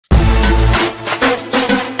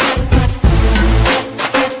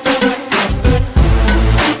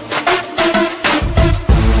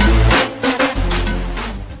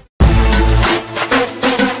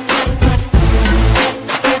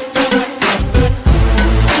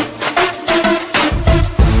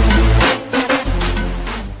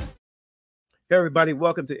Hey everybody,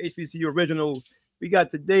 welcome to HBCU Original. We got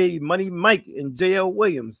today Money Mike and JL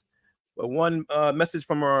Williams. But one message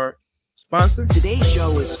from our sponsor. Today's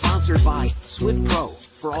show is sponsored by Swift Pro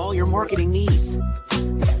for all your marketing needs.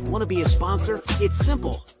 Want to be a sponsor? It's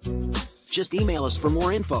simple. Just email us for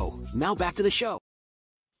more info. Now back to the show.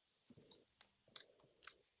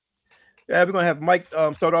 Yeah, we're gonna have Mike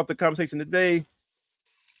start off the conversation today.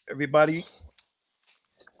 Everybody.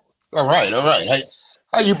 All right.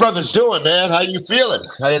 How you brothers doing, man? How you feeling?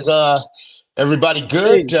 Is everybody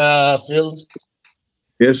good? Feeling?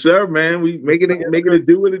 Yes, sir, man. We making it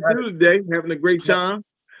do what it do today. Having a great time.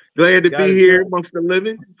 Glad to be here amongst the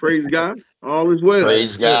living. Praise God. All is well.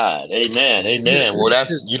 Praise God. Amen. Amen. Well,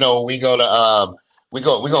 that's we're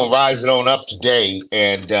gonna rise it on up today,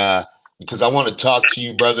 and because I want to talk to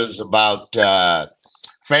you brothers about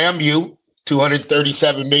FAMU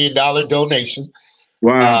 $237 million donation.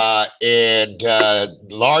 Wow. And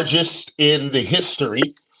largest in the history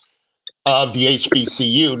of the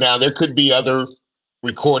HBCU. Now, there could be other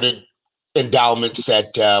recorded endowments that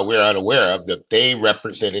we're unaware of, that they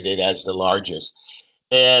represented it as the largest.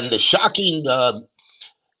 And the shocking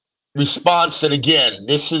response, and again,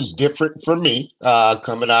 this is different for me,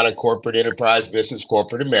 coming out of corporate enterprise business,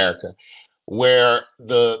 corporate America, where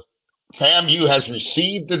the FAMU has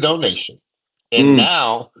received the donation. And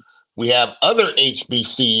now we have other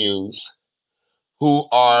HBCUs who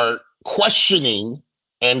are questioning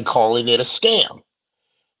and calling it a scam.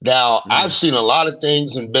 Now, I've seen a lot of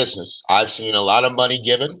things in business. I've seen a lot of money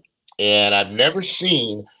given, and I've never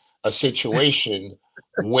seen a situation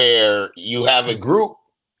where you have a group,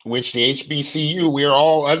 which the HBCU, we're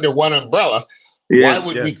all under one umbrella. Why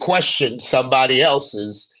would we question somebody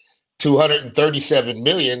else's $237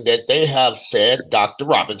 million that they have said, Dr.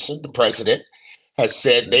 Robinson, the president, has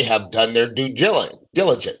said they have done their due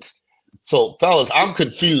diligence. So, fellas, I'm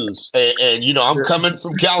confused. And I'm coming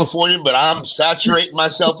from California, but I'm saturating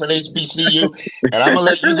myself in HBCU. And I'm going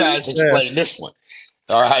to let you guys explain this one.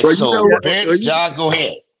 All right. Well, Vince, John, go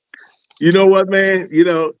ahead. You know what, man?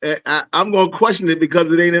 I'm going to question it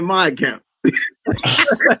because it ain't in my account.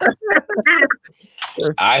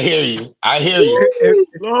 I hear you.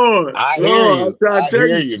 Lord, I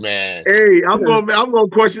hear you, man. Hey, I'm gonna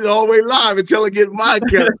question it all the way live until I get my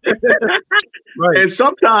account. Right. And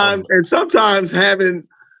sometimes having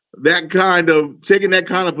that kind of taking that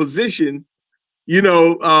kind of position,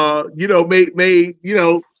 may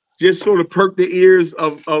just sort of perk the ears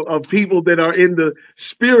of people that are in the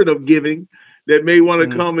spirit of giving, that may want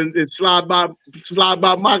to come and slide by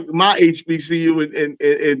my HBCU and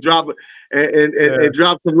drop and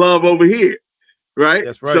drop some love over here, right?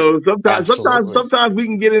 That's right. So sometimes we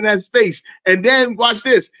can get in that space, and then watch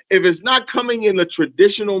this. If it's not coming in the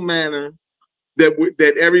traditional manner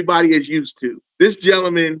that everybody is used to, this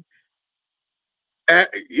gentleman, he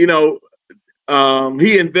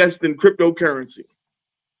invests in cryptocurrency.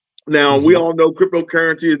 Now we all know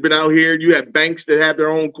cryptocurrency has been out here. You have banks that have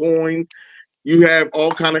their own coin. You have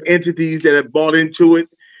all kind of entities that have bought into it.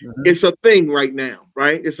 It's a thing right now,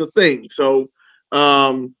 right? It's a thing. So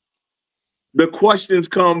the questions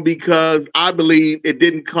come because I believe it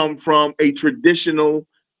didn't come from a traditional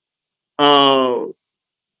way.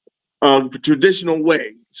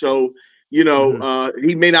 So, he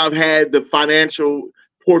may not have had the financial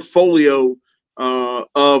portfolio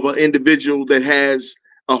of an individual that has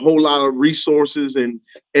a whole lot of resources and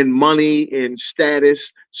money and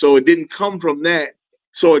status. So it didn't come from that.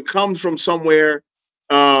 So it comes from somewhere,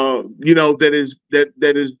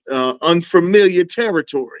 that is unfamiliar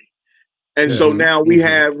territory. And so now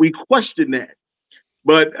we question that.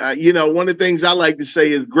 But, one of the things I like to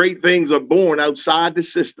say is great things are born outside the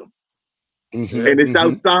system. And it's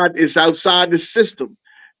outside the system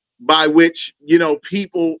by which,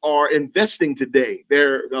 people are investing today.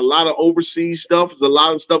 There are a lot of overseas stuff. There's a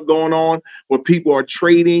lot of stuff going on where people are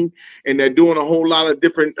trading and they're doing a whole lot of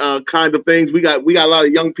different kind of things. We got a lot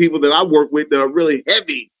of young people that I work with that are really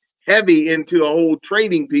heavy into the whole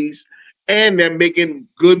trading piece, and they're making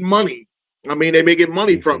good money. I mean, they're making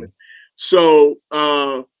money from it. So,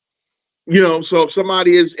 so if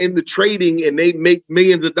somebody is in the trading and they make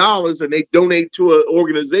millions of dollars and they donate to an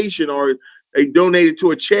organization, or they donated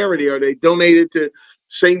to a charity, or they donated to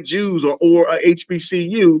St. Jude's or a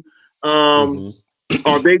HBCU,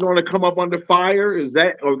 are they going to come up under fire? Is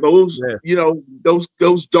that, or those,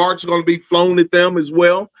 those darts are going to be flown at them as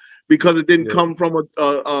well, because it didn't come from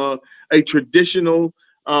a traditional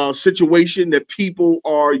situation that people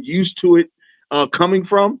are used to it coming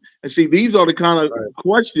from? And see, these are the kind of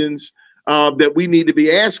questions that we need to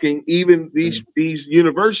be asking, even these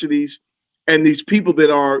universities and these people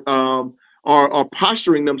that are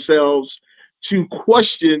posturing themselves to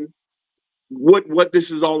question what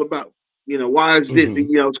this is all about. You know, why is this?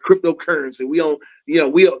 You know, it's cryptocurrency. We don't,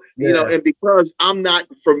 and because I'm not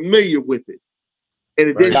familiar with it, and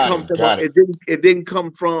it didn't come from it didn't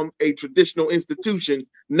come from a traditional institution.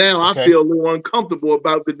 Now I feel a little uncomfortable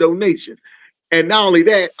about the donation, and not only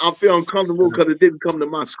that, I feel uncomfortable because it didn't come to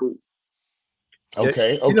my school.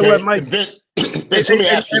 Okay. You know what, Mike? Vince, let me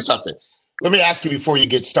ask you something. Let me ask you before you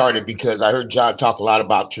get started, because I heard John talk a lot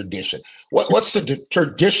about tradition. What's the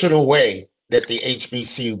traditional way that the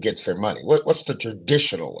HBCU gets their money? What's the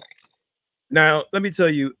traditional way? Now, let me tell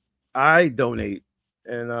you, I donate,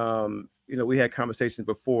 and you know, we had conversations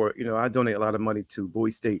before. You know, I donate a lot of money to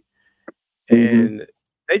Bowie State, and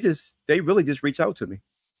they really just reach out to me.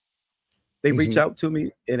 They reach out to me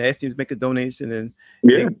and ask me to make a donation, and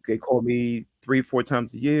they call me 3-4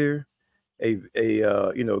 times a year.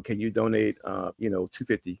 You know, can you donate, you know,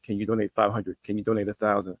 $250? Can you donate $500? Can you donate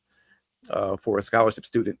 $1,000 for a scholarship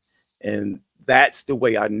student? And that's the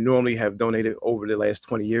way I normally have donated over the last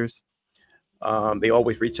 20 years. They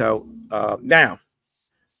always reach out. Now,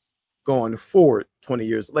 going forward, 20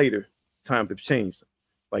 years later, times have changed.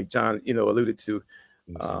 Like John, you know, alluded to,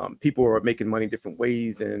 people are making money different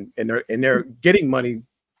ways, and they're getting money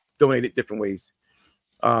donated different ways.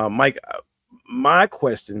 Mike, my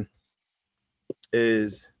question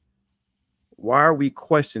is, why are we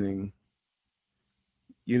questioning?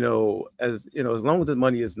 You know, as you know, as long as the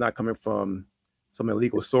money is not coming from some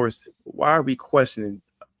illegal source, why are we questioning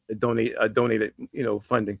donated, you know,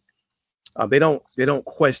 funding? They don't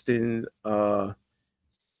question my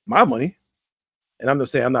money, and I'm not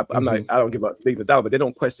saying I don't give a big dollar, but they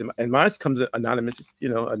don't question. And mine comes anonymous, you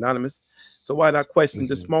know, anonymous. So why not question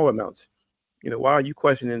the small amounts? You know, why are you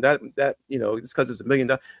questioning that you know, just because it's $1 million?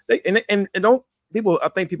 And don't people? I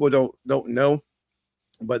think people don't know,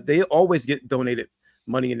 but they always get donated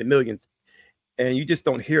money in the millions, and you just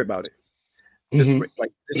don't hear about it. Just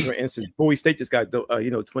like this, for instance, Bowie State just got you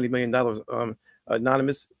know, $20 million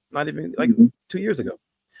anonymous, not even like 2 years ago.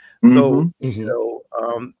 So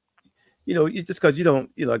you know, just because you don't,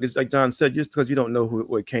 you know, like John said, just because you don't know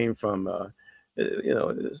where it came from, you know,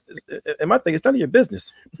 and my thing, it's none of your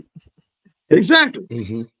business. Exactly.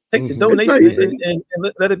 Take the donation and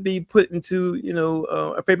let it be put into, you know,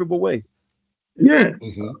 a favorable way. Yeah.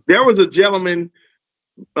 There was a gentleman,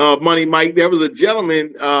 Money Mike. There was a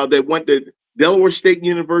gentleman that went to Delaware State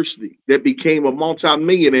University that became a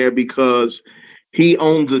multimillionaire because he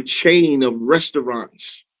owns a chain of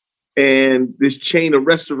restaurants, and this chain of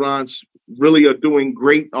restaurants really are doing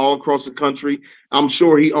great all across the country. I'm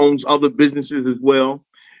sure he owns other businesses as well,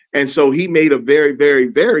 and so he made a very, very,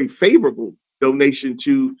 very favorable donation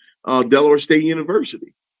to Delaware State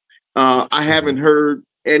University. I haven't heard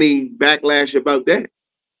any backlash about that.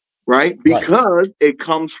 Right? Because it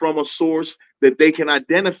comes from a source that they can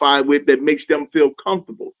identify with that makes them feel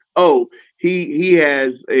comfortable. Oh, he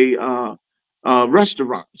has a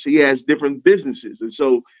restaurants. He has different businesses. And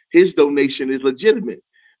so his donation is legitimate.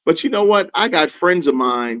 But you know what? I got friends of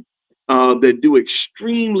mine that do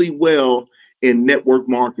extremely well in network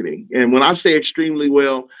marketing. And when I say extremely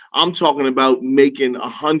well, I'm talking about making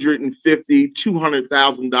 $150,000,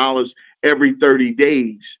 $200,000 every 30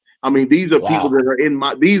 days. I mean, these are people that are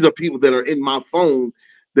in my phone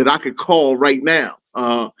that I could call right now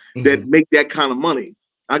that make that kind of money.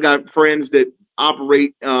 I got friends that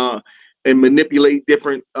operate and manipulate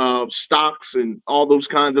different stocks and all those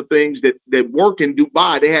kinds of things that work in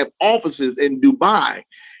Dubai. They have offices in Dubai,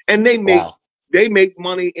 and they make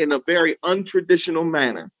money in a very untraditional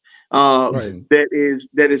manner that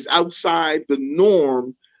is outside the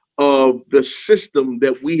norm of the system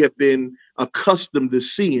that we have been accustomed to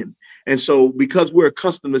seeing. And so because we're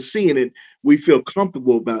accustomed to seeing it, we feel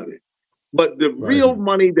comfortable about it. But the real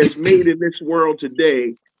money that's made in this world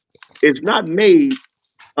today is not made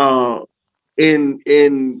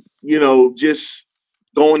in you know, just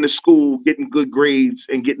going to school, getting good grades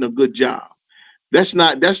and getting a good job. That's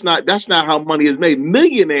not how money is made.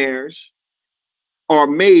 Millionaires are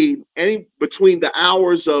made between the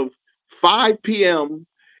hours of 5 p.m.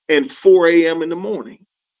 and 4 a.m. in the morning.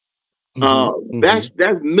 That's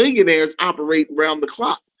millionaires operate around the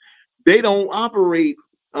clock. They don't operate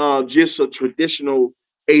just a traditional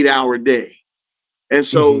 8-hour day. And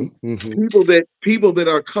so people that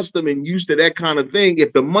are accustomed and used to that kind of thing,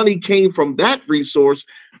 if the money came from that resource,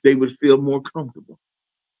 they would feel more comfortable.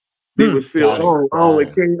 They would feel,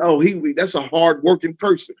 that's a hard working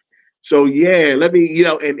person. So yeah, let me, you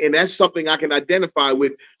know, and that's something I can identify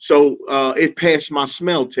with. So it passed my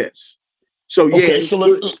smell test. So yeah. Okay,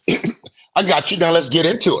 so I got you. Now let's get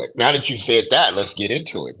into it. Now that you said that, let's get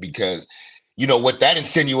into it, because you know what that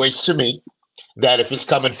insinuates to me that if it's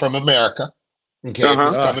coming from America, okay, if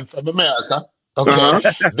it's coming from America, okay,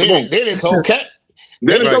 then it's okay.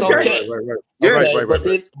 Then it's okay.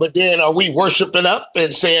 Right. But then are we worshiping up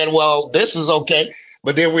and saying, well, this is okay?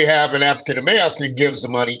 But then we have an African American gives the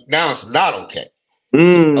money. Now it's not okay.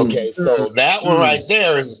 Okay, so that one right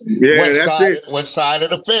there is what side of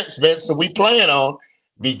the fence, Vince, are we playing on?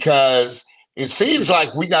 Because it seems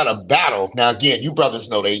like we got a battle. Now, again, you brothers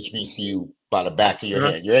know the HBCU by the back of your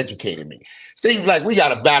head. You're educating me. Seems like we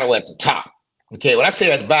got a battle at the top. Okay, when I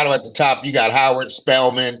say at the battle at the top, you got Howard,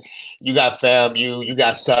 Spelman, you got FAMU, you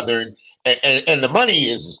got Southern, and the money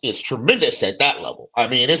is tremendous at that level. I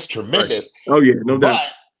mean, it's tremendous. Right. Oh, yeah, no doubt.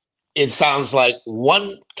 But it sounds like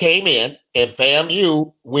one came in, and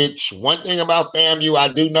FAMU, which one thing about FAMU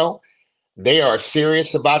I do know, they are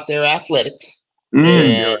serious about their athletics.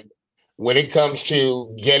 And when it comes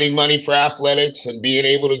to getting money for athletics and being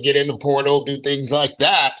able to get in the portal, do things like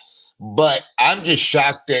that. But I'm just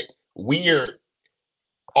shocked that we are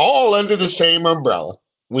all under the same umbrella,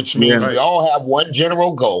 which means we all have one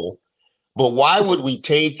general goal. But why would we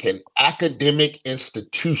take an academic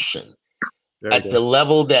institution at the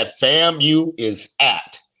level that FAMU is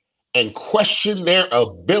at and question their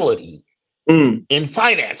ability in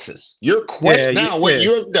finances? You're questioning what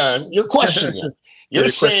you have done. You're questioning it. You're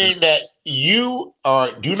saying that you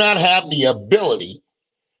do not have the ability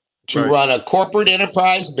to run a corporate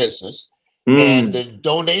enterprise business, and the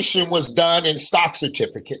donation was done in stock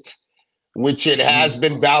certificates, which it has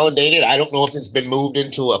been validated. I don't know if it's been moved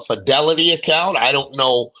into a Fidelity account. I don't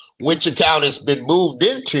know which account it's been moved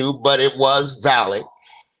into, but it was valid.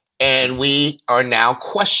 And we are now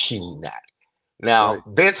questioning that. Now,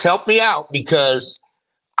 Vince, help me out because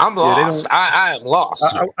I'm lost. I am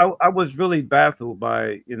lost. I was really baffled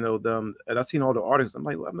by, them, and I've seen all the artists. I'm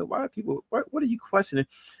like, why are people, what are you questioning?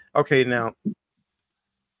 Okay, now,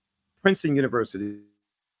 Princeton University,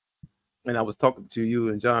 and I was talking to you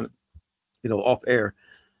and John, off air,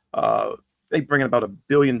 they bring in about $1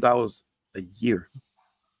 billion a year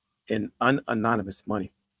in unanonymous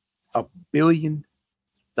money. $1 billion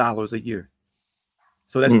a year.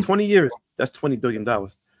 So that's 20 years. That's $20 billion.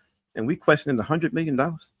 And we questioning $100 million.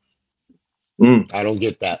 I don't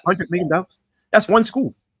get that. $100 million. That's one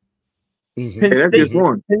school. That's just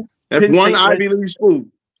one. That's one Ivy League school.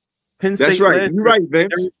 Penn State. That's right. You're right,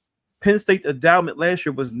 Vince. Penn State's endowment last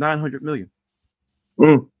year was $900 million.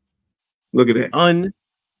 Look at that.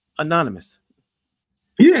 Anonymous.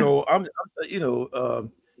 Yeah. So I'm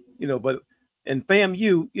but in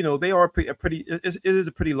FAMU, they are it is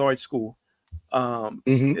a pretty large school.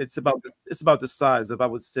 It's about the size of, I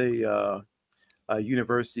would say,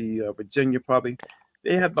 University of Virginia, probably.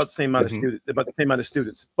 They have about the same amount of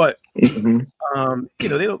students, but they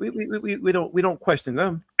don't. We don't question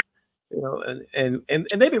them. And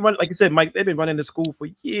they've been running, like you said, Mike. They've been running the school for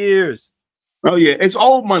years. Oh yeah, it's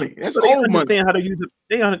old money. That's so old money. How to use it.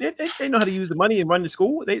 They know how to use the money and run the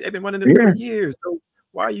school. They've been running it for years. So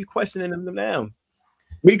why are you questioning them now?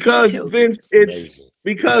 Because Vince,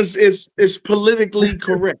 it's politically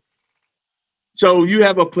correct. So you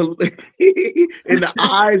have in the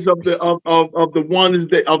eyes of the ones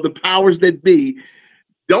of the powers that be,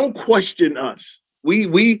 don't question us.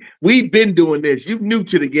 We've been doing this. You're new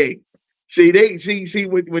to the game. See,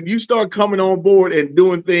 when you start coming on board and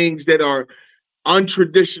doing things that are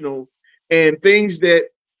untraditional and things that,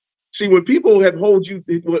 when people have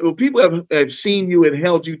have seen you and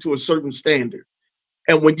held you to a certain standard,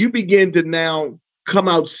 and when you begin to now come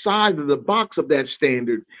outside of the box of that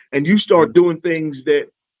standard and you start doing things that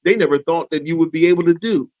they never thought that you would be able to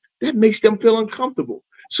do, that makes them feel uncomfortable.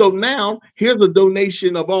 So now here's a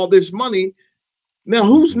donation of all this money. Now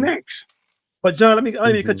who's next? But John, let me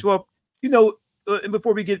cut you off.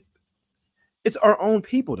 Before we get, it's our own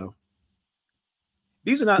people though.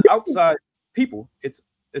 These are not outside people. It's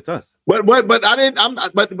us. But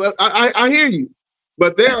I hear you.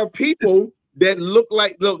 But there are people that look.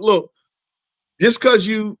 Just because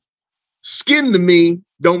you skin to me,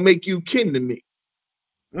 don't make you kin to me.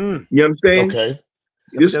 You know what I'm saying? Okay.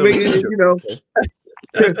 Just making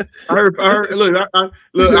it, I heard Farrakhan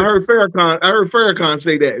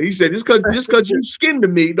say that. He said, just because you skin to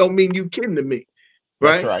me, don't mean you kin to me.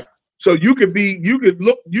 Right? That's right. So you can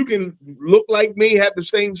look like me, have the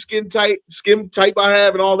same skin type I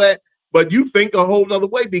have and all that, but you think a whole other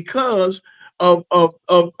way because of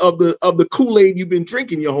the Kool-Aid you've been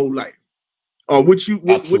drinking your whole life.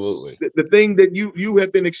 Absolutely. The thing that you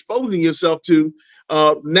have been exposing yourself to.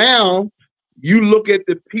 Now you look at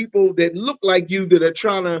the people that look like you that are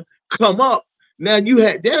trying to come up. Now you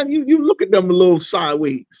look at them a little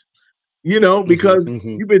sideways, because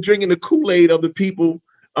you've been drinking the Kool-Aid of the people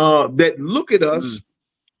that look at us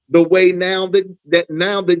the way now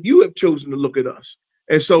that you have chosen to look at us.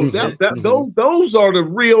 And so those are the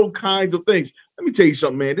real kinds of things. Let me tell you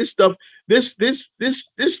something, man. This stuff, this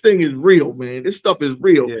thing is real, man. This stuff is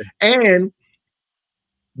real. Yeah. And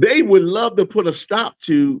they would love to put a stop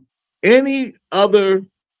to any other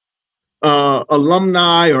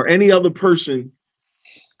alumni or any other person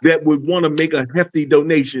that would want to make a hefty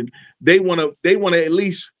donation. They want to at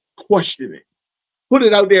least question it, put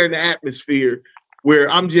it out there in the atmosphere where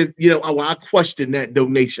I'm just, I question that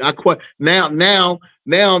donation. Now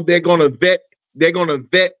they're gonna vet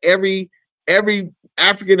every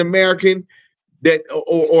African American that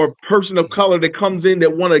or person of color that comes in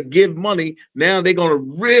that want to give money. Now they're gonna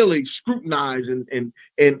really scrutinize and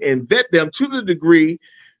vet them to the degree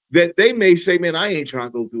that they may say, man, I ain't trying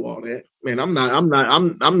to go through all that. Man, I'm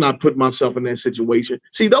not putting myself in that situation.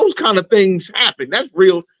 See, those kind of things happen. That's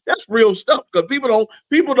real stuff. Because people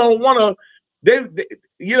don't want to, they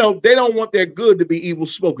don't want their good to be evil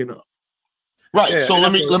spoken of. Right. Yeah, so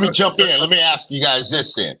let me jump in. Let me ask you guys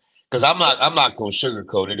this then. Because I'm not going to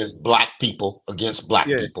sugarcoat it. It's black people against black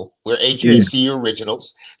people. We're HBCU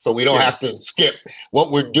originals, so we don't have to skip.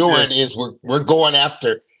 What we're doing is we're going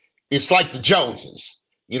after. It's like the Joneses.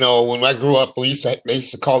 When I grew up, they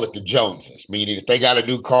used to call it the Joneses, meaning if they got a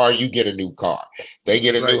new car, you get a new car. They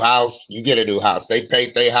get a new house, you get a new house. They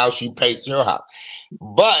paint their house, you paint your house.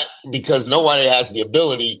 But because nobody has the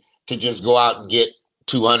ability to just go out and get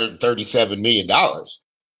 $237 million,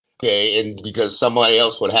 okay, and because somebody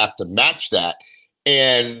else would have to match that.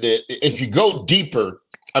 And if you go deeper,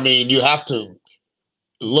 I mean, you have to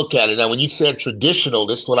look at it. Now, when you said traditional,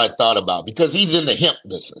 this is what I thought about, because he's in the hemp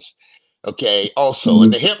business. Okay. Also,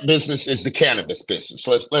 and the hemp business is the cannabis business.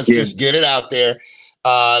 Let's just get it out there.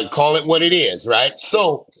 Call it what it is, right?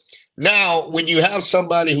 So now, when you have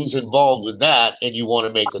somebody who's involved with that and you want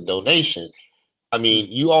to make a donation, I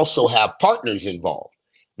mean, you also have partners involved,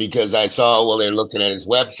 because I saw, well, they're looking at his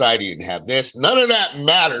website. He didn't have this. None of that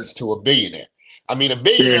matters to a billionaire. I mean, a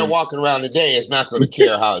billionaire walking around today is not going to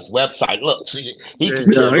care how his website looks. He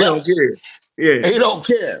can care less. Yeah, he don't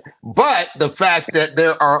care. But the fact that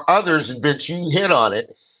there are others, and Vince, you hit on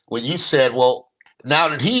it when you said, well, now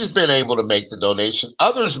that he's been able to make the donation,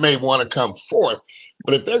 others may want to come forth.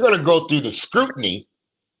 But if they're going to go through the scrutiny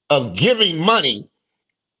of giving money,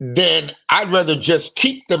 then I'd rather just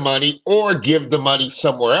keep the money or give the money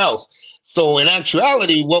somewhere else. So in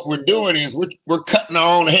actuality, what we're doing is we're cutting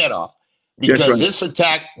our own head off. Because this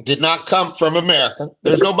attack did not come from America.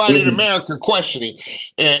 There's nobody in America questioning.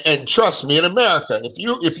 And trust me, in America,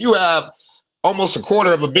 if you have almost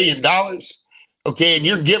 $250 million, okay, and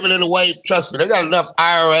you're giving it away, trust me, they got enough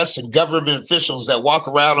IRS and government officials that walk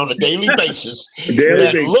around on a daily basis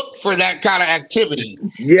that look for that kind of activity.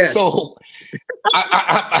 Yes. So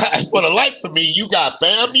I, for the life of me, you got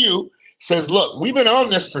FAMU says, look, we've been on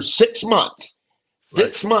this for 6 months.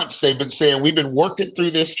 6 months they've been saying we've been working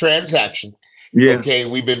through this transaction. Yeah. Okay,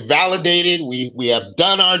 we've been validated. We have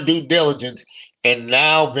done our due diligence. And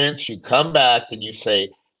now, Vince, you come back and you say,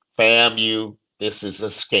 FAMU, this is a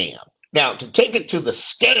scam. Now, to take it to the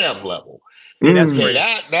scam level,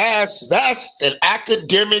 okay, that's an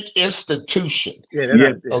academic institution.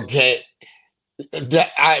 Okay.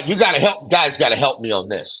 You gotta help, guys gotta help me on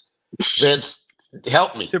this. Vince,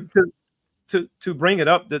 help me. To bring it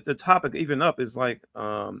up, the topic even up is like,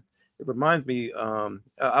 it reminds me, I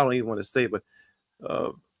don't even want to say it, but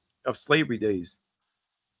of slavery days.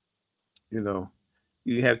 You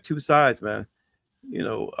have two sides, man.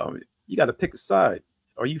 You got to pick a side.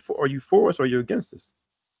 Are you for us or are you against us?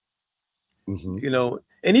 And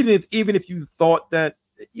even if you thought that,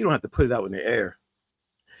 you don't have to put it out in the air.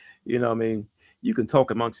 What I mean? You can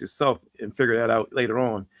talk amongst yourself and figure that out later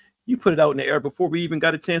on. You put it out in the air before we even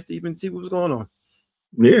got a chance to even see what was going on.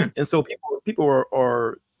 Yeah. And so people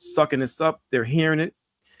are sucking this up. They're hearing it.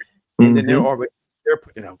 And then they're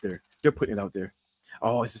putting it out there. They're putting it out there.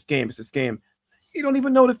 Oh, it's a scam. It's a scam. You don't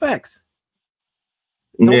even know the facts.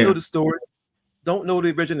 Don't know the story. Don't know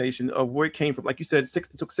the origination of where it came from. Like you said,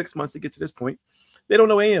 it took 6 months to get to this point. They don't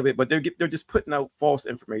know any of it, but they're just putting out false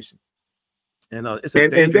information. And it's the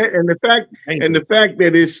fact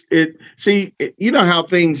that see, you know how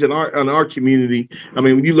things in our community. I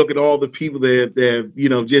mean, when you look at all the people that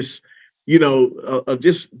just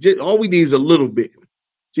all we need is a little bit.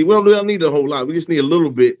 See, we don't need a whole lot. We just need a little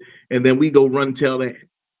bit, and then we go run and tell that.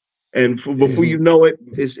 And before you know it,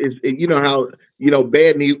 it's you know how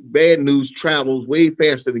bad news travels way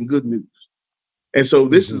faster than good news. And so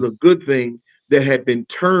this is a good thing that had been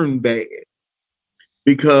turned bad,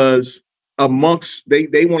 because amongst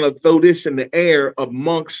they want to throw this in the air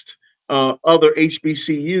amongst other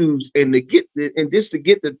HBCUs and just to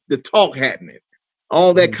get the talk happening.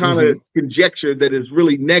 All that kind of conjecture that is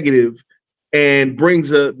really negative and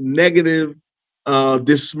brings a negative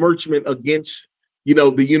besmirchment against,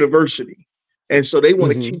 the university. And so they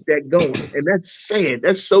want to keep that going. And that's sad.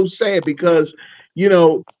 That's so sad because,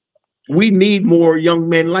 we need more young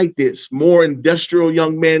men like this, more industrial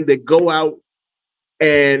young men that go out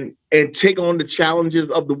and take on the challenges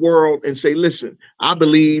of the world and say, listen, I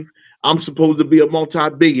believe I'm supposed to be a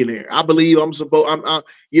multi-billionaire. I believe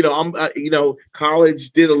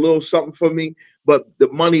college did a little something for me, but the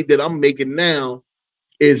money that I'm making now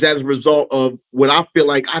is as a result of what I feel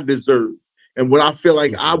like I deserve and what I feel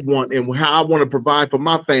like I want and how I want to provide for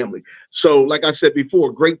my family. So like I said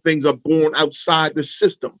before, great things are born outside the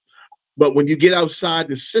system. But when you get outside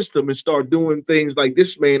the system and start doing things like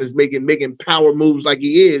this man is making power moves like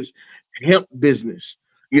he is, hemp business,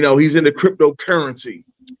 he's in the cryptocurrency.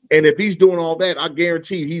 And if he's doing all that, I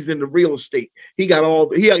guarantee he's in the real estate. He got all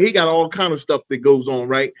kind of stuff that goes on,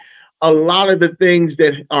 right? A lot of the things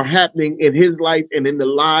that are happening in his life and in the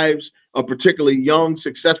lives of particularly young,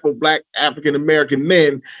 successful Black African-American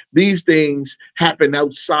men, these things happen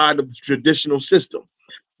outside of the traditional system.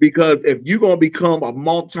 Because if you're going to become a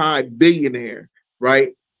multi-billionaire,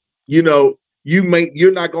 right, you're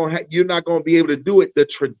not going to be able to do it the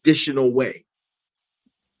traditional way.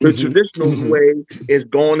 The traditional way is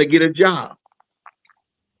going to get a job.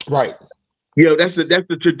 Right. That's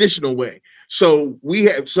the traditional way. So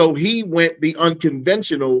he went the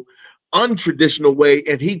unconventional, untraditional way,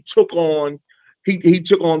 and he took on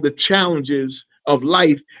the challenges of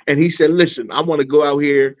life, and he said, listen, I want to go out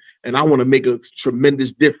here and I want to make a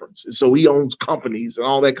tremendous difference. And so he owns companies and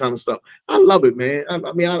all that kind of stuff. I love it, man. I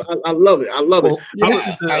mean, I love it. I love it.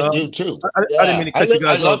 Yeah, I do too. I didn't mean to cut you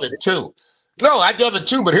guys off. I love it too. No, I love it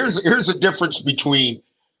too. But here's a difference between,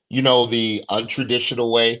 the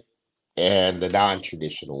untraditional way and the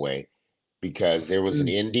non-traditional way, because there was an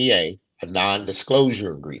NDA, a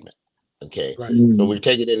non-disclosure agreement. Okay. Right. So we're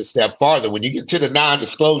taking it a step farther. When you get to the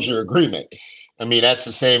non-disclosure agreement, I mean, that's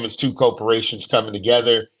the same as two corporations coming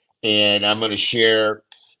together, and I'm going to share,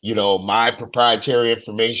 my proprietary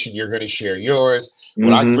information. You're going to share yours.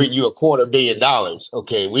 When I bring you $250 million,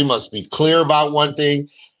 okay, we must be clear about one thing.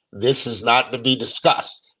 This is not to be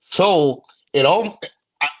discussed. So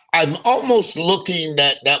I'm almost looking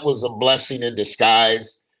that was a blessing in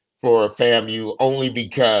disguise for FAMU, only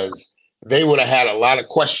because they would have had a lot of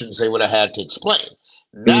questions they would have had to explain.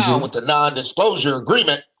 Now with the non-disclosure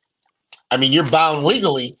agreement, I mean, you're bound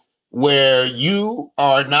legally where you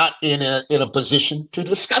are not in a position to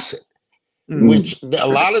discuss it, which a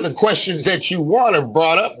lot of the questions that you want are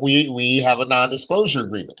brought up. We have a non-disclosure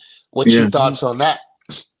agreement. What's your thoughts on that?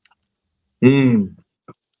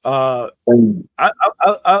 I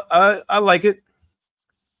like it.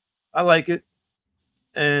 I like it.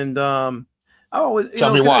 And I always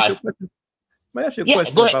tell me why. May I ask you a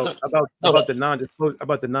question about the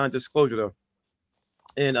non-disclosure though,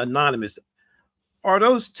 and anonymous. Are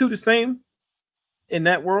those two the same in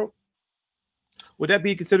that world? Would that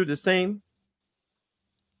be considered the same?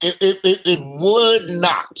 It would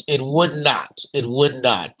not. It would not. It would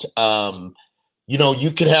not.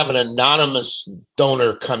 You could have an anonymous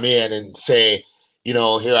donor come in and say,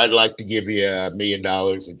 here, I'd like to give you $1 million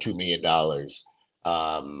or $2 million.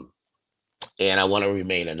 And I want to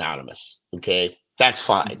remain anonymous. Okay, that's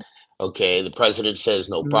fine. Okay, the president says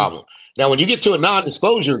no problem. Now, when you get to a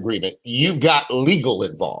non-disclosure agreement, you've got legal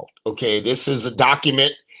involved. Okay, this is a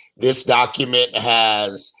document. This document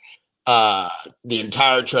has the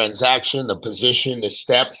entire transaction, the position, the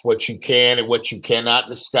steps, what you can and what you cannot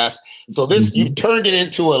discuss. So this, you've turned it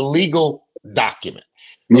into a legal document.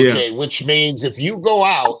 Okay, which means if you go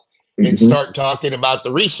out and start talking about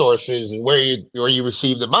the resources and where you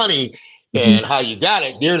receive the money and how you got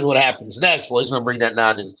it, here's what happens next. Well, he's going to bring that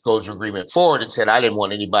non-disclosure agreement forward and said, I didn't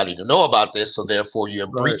want anybody to know about this, so therefore you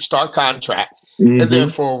have breached our contract, and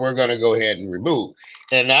therefore we're going to go ahead and remove.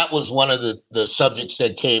 And that was one of the subjects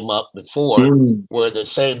that came up before, where the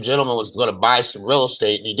same gentleman was going to buy some real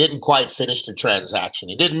estate, and he didn't quite finish the transaction.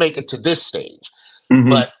 He didn't make it to this stage.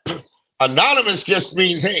 But anonymous just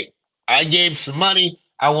means, hey, I gave some money.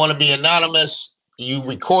 I want to be anonymous. You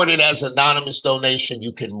record it as anonymous donation.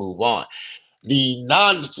 You can move on. The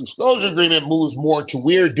non-disclosure agreement moves more to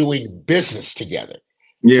we're doing business together.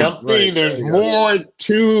 There's more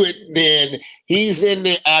to it than he's in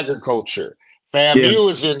the agriculture.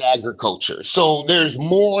 FAMU is in agriculture. So there's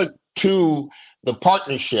more to the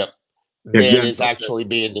partnership than is actually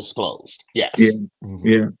being disclosed. Yes. So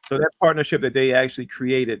that partnership that they actually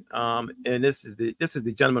created, and this is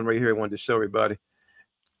the gentleman right here I wanted to show everybody.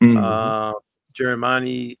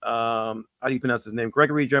 Germani, how do you pronounce his name?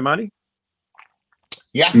 Gregory Gerami.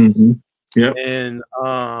 Yeah. Yep. And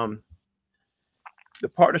the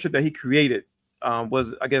partnership that he created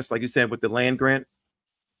was, I guess, like you said, with the land grant.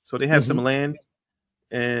 So they have some land,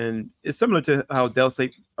 and it's similar to how Del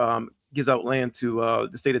State gives out land to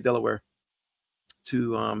the state of Delaware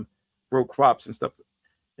to grow crops and stuff,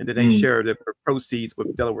 and then they share the proceeds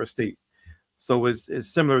with Delaware State. So it's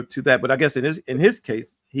similar to that, but I guess in his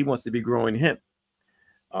case, he wants to be growing hemp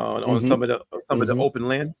on some of the open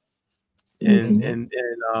land, and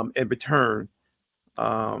in return,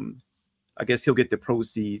 I guess he'll get the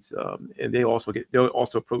proceeds, and they'll also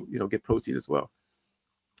get proceeds as well.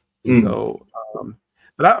 So,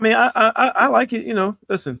 but I mean, I like it.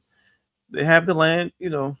 Listen, they have the land.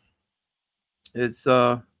 It's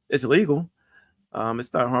legal.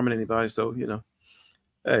 It's not harming anybody. So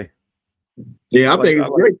hey. Yeah, I think it's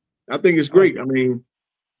great. I think it's great. I mean,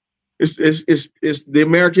 it's the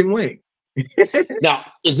American way. Now,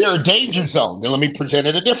 is there a danger zone? Then let me present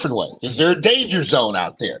it a different way. Is there a danger zone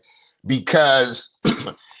out there? Because,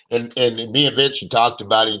 and me and Vince, you talked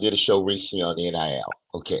about it, you did a show recently on the NIL.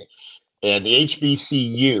 Okay. And the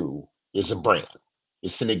HBCU is a brand.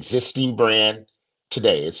 It's an existing brand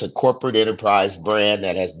today. It's a corporate enterprise brand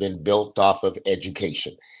that has been built off of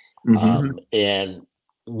education. And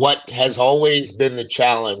what has always been the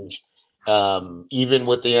challenge, even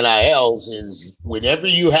with the NILs, is whenever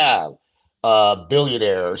you have a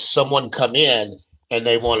billionaire or someone come in and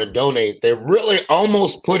they want to donate, they're really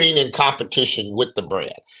almost putting in competition with the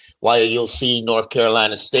brand. While you'll see North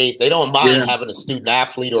Carolina State, they don't mind having a student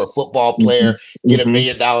athlete or a football player get $1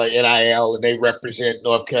 million NIL and they represent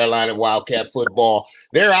North Carolina Wildcat football.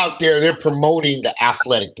 They're out there, they're promoting the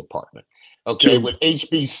athletic department. Okay, with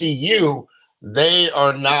HBCU, they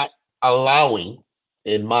are not allowing,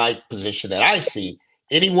 in my position that I see,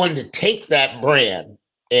 anyone to take that brand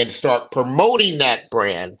and start promoting that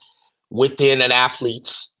brand within an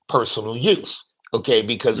athlete's personal use, okay,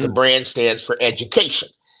 because the brand stands for education,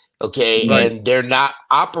 okay, and they're not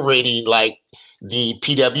operating like the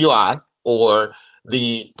PWI or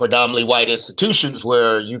the predominantly white institutions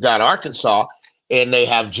where you got Arkansas and they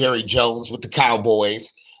have Jerry Jones with the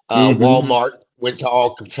Cowboys, Walmart went to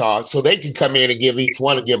Arkansas, so they can come in and give each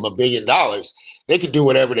one of them $1 billion. They can do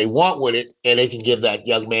whatever they want with it, and they can give that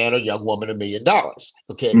young man or young woman $1 million.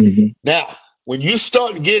 Okay. Now, when you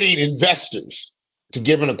start getting investors to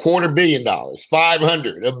giving $250 million,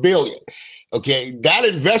 500, $1 billion, okay, that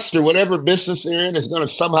investor, whatever business they're in, is going to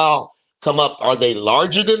somehow come up. Are they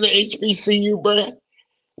larger than the HBCU brand?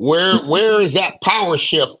 Where is that power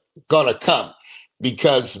shift going to come?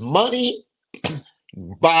 Because money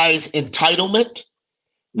buys entitlement.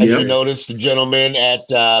 As you notice, the gentleman at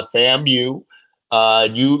FAMU,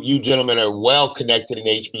 you gentlemen are well connected in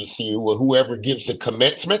HBCU, where whoever gives the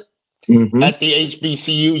commencement at the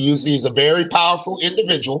HBCU usually is a very powerful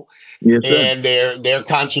individual, and their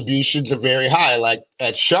contributions are very high. Like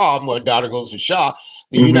at Shaw, my daughter goes to Shaw,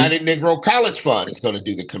 the United Negro College Fund is going to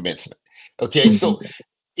do the commencement. Okay, so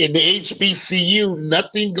in the HBCU,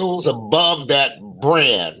 nothing goes above that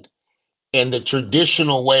brand and the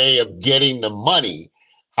traditional way of getting the money.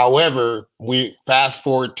 However, we fast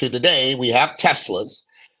forward to today, we have Teslas,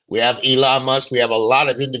 we have Elon Musk, we have a lot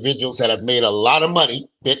of individuals that have made a lot of money,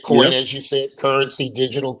 Bitcoin, as you said, currency,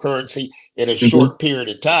 digital currency, in a short period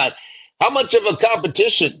of time. How much of a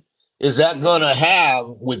competition is that going to have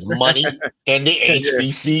with money and the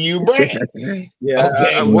HBCU brand? Okay,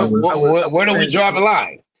 where do we draw the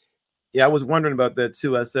line? Yeah, I was wondering about that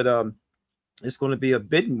too. I said it's going to be a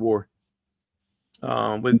bidding war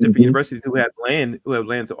with different universities who have land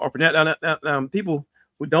to offer. Now, people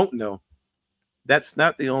who don't know, that's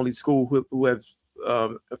not the only school who has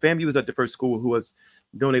FAMU is at the first school who has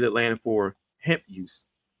donated land for hemp use,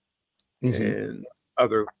 and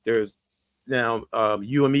there's now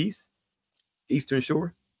UMEs, Eastern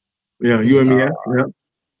Shore. UME.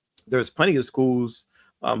 There's plenty of schools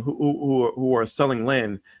who are selling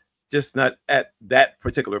land, just not at that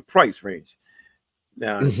particular price range.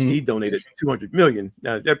 Now he donated 200 million.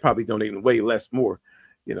 Now they're probably donating way less more,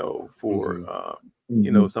 for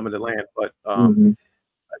some of the land. But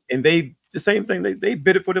and they the same thing. They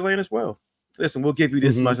bid it for the land as well. Listen, we'll give you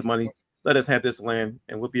this much money. Let us have this land,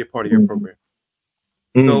 and we'll be a part of your program.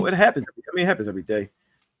 So it happens. It happens every day.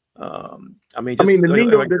 The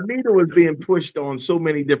needle is being pushed on so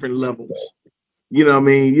many different levels.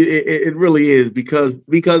 It really is because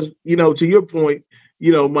to your point,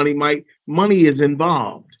 money is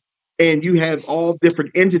involved, and you have all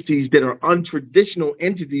different entities that are untraditional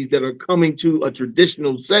entities that are coming to a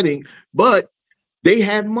traditional setting, but they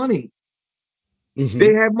have money.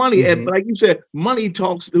 They have money, and like you said, money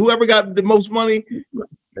talks. Whoever got the most money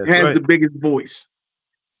has the biggest voice,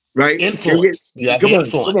 right? Influence.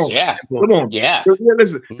 Influence. Come on. Yeah. Come on. Yeah.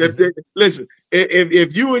 Listen. Listen.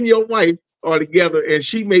 If you and your wife are together and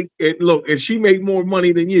she make it and she make more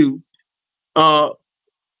money than you,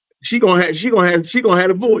 she gonna have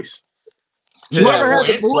a voice. She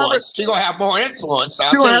gonna have more influence.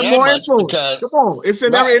 I'll tell you that much because come on, it's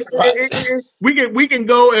in we can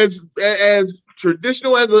go as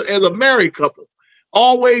traditional as a married couple,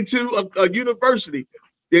 all the way to a university.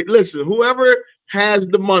 Listen, whoever has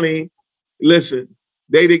the money, listen,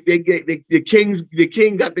 the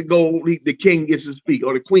king got the gold. The king gets to speak,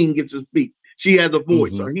 or the queen gets to speak. She has a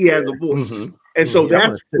voice, or he has a voice, and so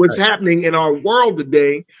that's what's happening in our world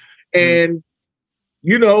today, and.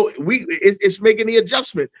 You know, it's making the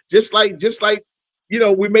adjustment, just like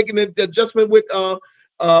we're making the adjustment with the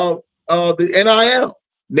NIL,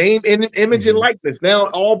 name, image, and likeness. Now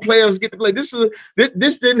all players get to play. This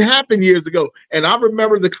didn't happen years ago, and I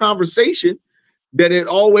remember the conversation that it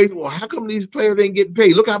always, well, how come these players ain't getting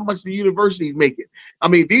paid? Look how much the university's making. I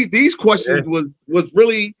mean, these questions was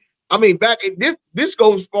really, I mean, this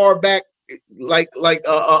goes far back, I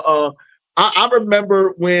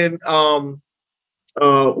remember when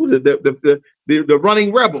the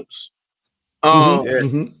Running Rebels.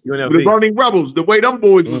 The Running Rebels, the way them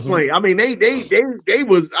boys was playing. I mean, they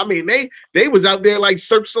was out there like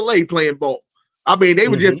Cirque du Soleil playing ball. I mean, they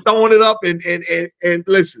were just throwing it up and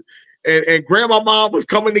listen, and grandma mom was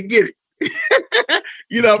coming to get it.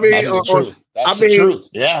 You know what I mean? That's the truth.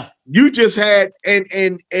 Yeah. You just had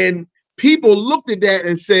and people looked at that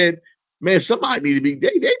and said, man, somebody need to be,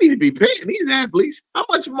 they need to be paying these athletes. How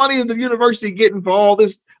much money is the university getting for all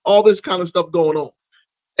this kind of stuff going on?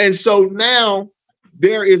 And so now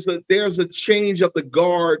there's a change of the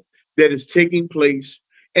guard that is taking place.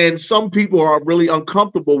 And some people are really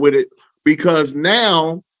uncomfortable with it because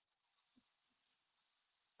now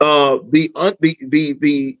the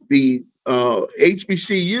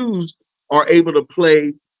HBCUs are able to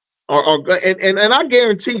play. And I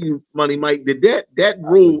guarantee you, Money Mike, that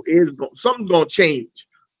rule is something's gonna change.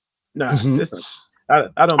 Nah, I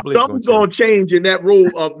don't believe something's gonna change in that rule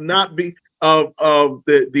of not be of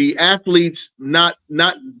the athletes not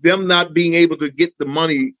being able to get the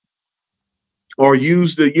money or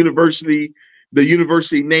use the university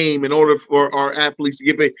name in order for our athletes to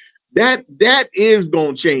get paid. That is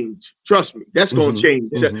going to change. Trust me, that's going to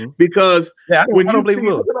change because when you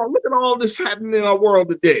look at all this happening in our world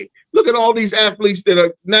today. Look at all these athletes that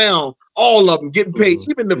are now, all of them getting paid.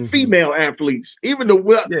 Even the female athletes, I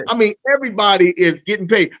mean, everybody is getting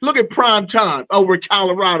paid. Look at Prime Time over in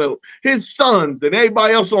Colorado. His sons and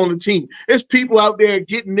everybody else on the team. There's people out there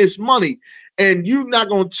getting this money, and you're not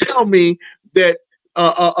going to tell me that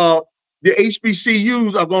the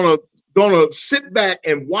HBCUs are gonna sit back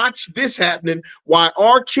and watch this happening while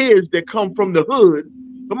our kids that come from the hood,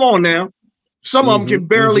 come on now, some of them can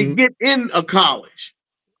barely get in a college,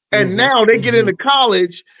 and now they get into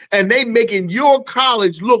college and they making your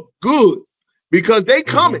college look good because they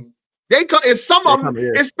coming. They come. It's some of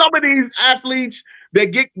these athletes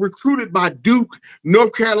that get recruited by Duke,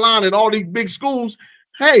 North Carolina, and all these big schools.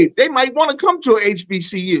 Hey, they might want to come to an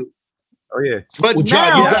HBCU. Oh yeah, but well,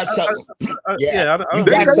 John, now you got something.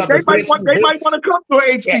 they might want to come to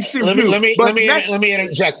an HBCU. Let me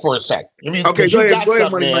interject for a second. Okay, go ahead,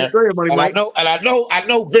 Money Mike. I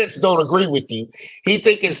know Vince don't agree with you. He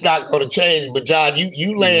think it's not going to change, but John,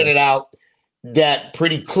 you laying it out that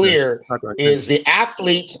pretty clear is the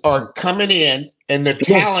athletes are coming in and the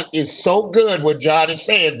talent is so good. What John is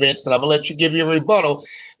saying, Vince, and I'm gonna let you give your rebuttal.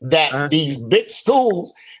 That these big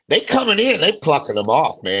schools. They coming in, they plucking them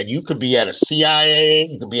off, man. You could be at a CIA,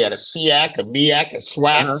 you could be at a SEAC, a MEAC, a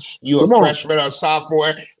SWAC. You a freshman or a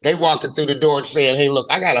sophomore. They walking through the door and saying, "Hey, look,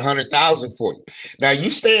 I got 100,000 for you." Now you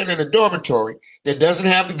staying in a dormitory that doesn't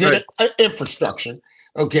have the good infrastructure,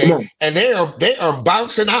 okay? And they are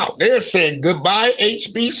bouncing out. They're saying goodbye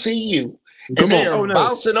HBCU, and they are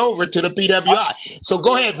bouncing over to the PWI. So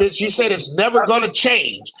go ahead, Vince. You said it's never going to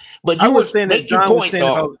change, but you were saying make your point,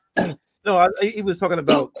 though. No, he was talking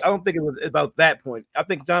about, I don't think it was about that point. I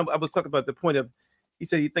think, John, I was talking about the point of, he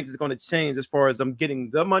said he thinks it's going to change as far as them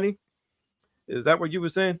getting the money. Is that what you were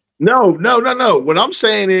saying? No. What I'm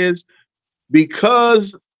saying is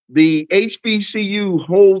because the HBCU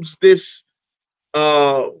holds this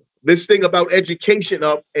thing about education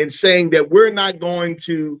up and saying that we're not going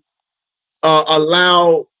to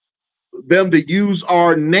allow them to use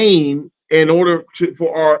our name in order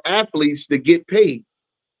for our athletes to get paid.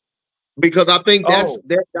 Because I think that's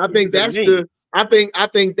the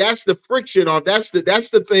friction, or that's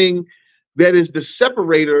the thing that is the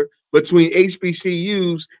separator between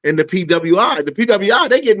HBCUs and the PWI. The PWI,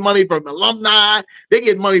 they get money from alumni. They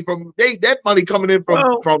get money from that money coming in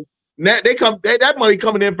from that money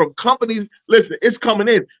coming in from companies. Listen, it's coming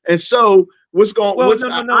in, and so what's going? Well, this is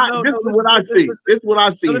what I see. This is what I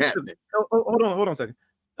see happening. Hold on a second.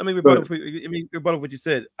 Let me rebuttal what you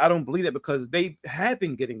said. I don't believe that because they have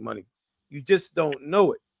been getting money. You just don't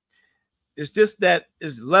know it. It's just that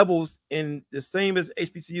there's levels in the same as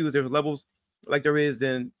HBCUs. There's levels like there is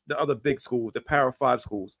in the other big schools, the Power 5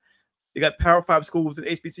 schools. You got Power 5 schools and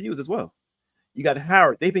HBCUs as well. You got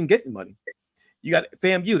Howard, they've been getting money. You got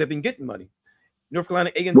FAMU, they've been getting money. North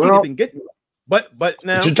Carolina A&T, they've been getting money. But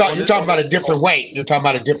now you're talking about a different way. You're talking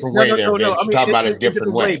about a different way there, Vince. You're talking about a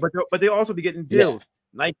different way. But they also be getting deals.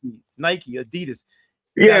 Yeah. Nike, Adidas.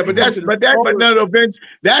 Yeah, but no, Vince.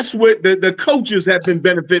 That's what the coaches have been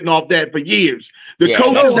benefiting off that for years. The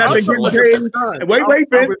coaches have been getting paid. Wait,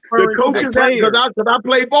 Vince. The coaches have, because I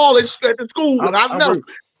play ball at the school, and I know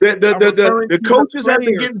the coaches have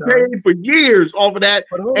been getting paid for years off of that,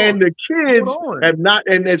 and the kids have not,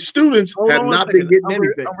 and the students have not been getting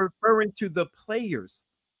anything. I'm referring to the players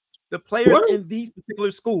in these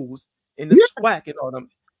particular schools in the SWAC and all them.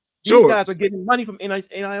 These guys are getting money from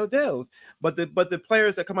NIL deals, but the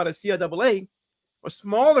players that come out of CLWA or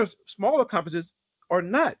smaller conferences are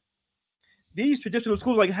not. These traditional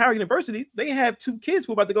schools like Howard University, they have 2 kids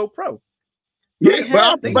who are about to go pro. So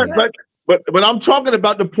but I'm talking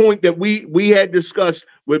about the point that we had discussed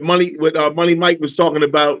with Money Mike was talking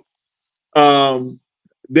about,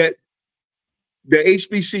 that the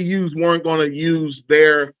HBCUs weren't going to use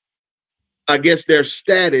their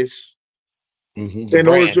status in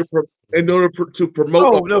order to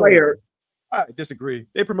promote a player. I disagree.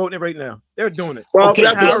 They're promoting it right now. They're doing it. Well, okay,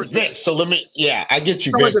 Vince. So I get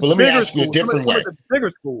you, Vince. But let me ask you a different way.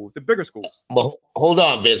 The bigger schools. Well, hold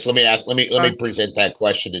on, Vince. Let me present that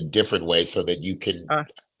question a different way so that you can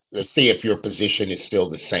let's see if your position is still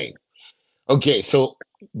the same. Okay, so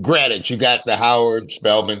granted, you got the Howard,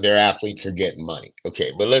 Spelman, their athletes are getting money.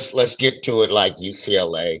 Okay, but let's get to it like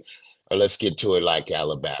UCLA. Or let's get to it like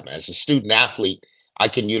Alabama. As a student athlete, I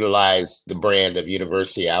can utilize the brand of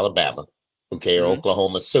University of Alabama, okay, or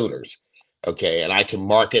Oklahoma Sooners, okay, and I can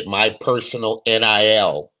market my personal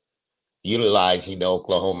NIL utilizing the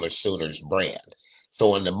Oklahoma Sooners brand. So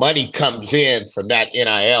when the money comes in from that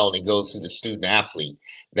NIL and it goes to the student athlete,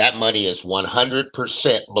 that money is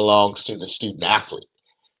 100% belongs to the student athlete.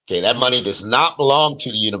 Okay, that money does not belong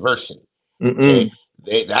to the university. Okay.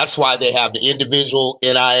 That's why they have the individual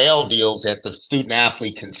NIL deals that the student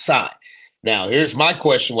athlete can sign. Now, here's my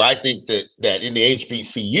question where I think that in the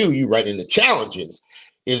HBCU, you run into challenges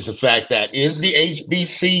is the fact that is the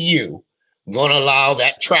HBCU going to allow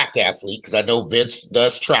that track athlete, because I know Vince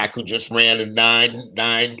does track, who just ran a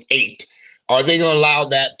 9.98. Are they going to allow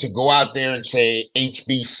that to go out there and say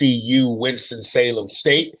HBCU Winston-Salem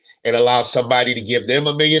State and allow somebody to give them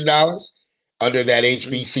 $1 million? Under that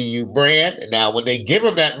HBCU brand. And now when they give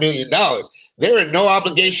them that $1 million, they're in no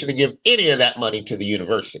obligation to give any of that money to the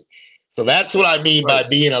university. So that's what I mean by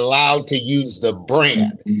being allowed to use the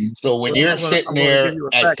brand. So when you're sitting there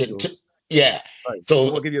at so I'm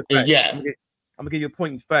gonna give you a fact. I'm gonna give you a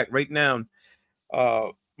point in fact. Right now,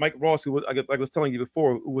 Mike Ross, who was, I was telling you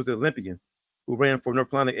before, who was an Olympian, who ran for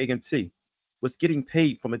North Carolina A&T, was getting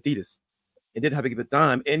paid from Adidas and didn't have to give a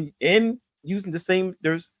dime, and using the same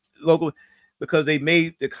logo. Because they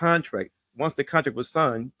made the contract. Once the contract was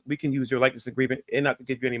signed, we can use your likeness agreement and not to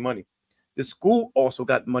give you any money. The school also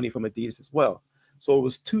got money from Adidas as well. So it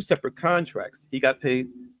was 2 separate contracts. He got paid,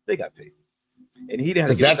 they got paid. And he didn't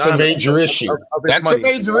have to that's a major issue. That's a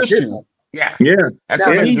major issue. Yeah. That's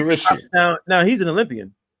a major issue. Now he's an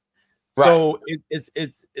Olympian. Right. So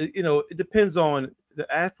it depends on the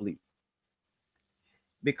athlete.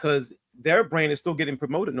 Because their brand is still getting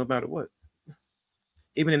promoted no matter what.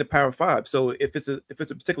 Even in the Power 5. So if it's a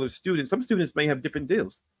particular student, some students may have different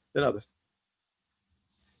deals than others.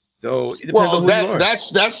 So it depends on who you are.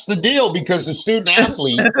 That's the deal, because the student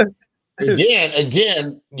athlete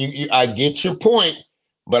again, I get your point,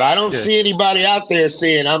 but I don't see anybody out there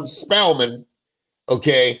saying I'm Spelman,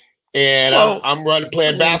 okay, and I'm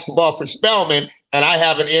playing basketball for Spelman, and I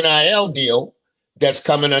have an NIL deal that's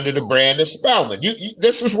coming under the brand of Spelman.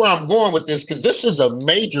 This is where I'm going with this, because this is a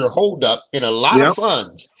major holdup in a lot of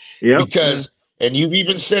funds. Because, and you've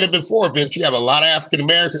even said it before, Vince, you have a lot of African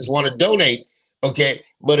Americans want to donate, okay,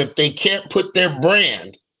 but if they can't put their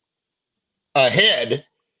brand ahead,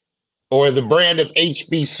 or the brand of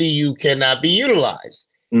HBCU cannot be utilized.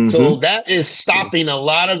 So that is stopping a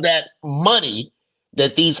lot of that money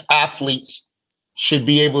that these athletes should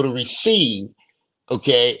be able to receive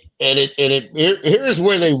Okay, and here's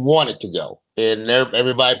where they want it to go. And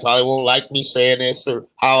everybody probably won't like me saying this or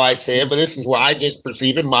how I say it, but this is what I just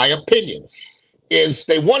perceive in my opinion. Is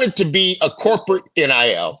they want it to be a corporate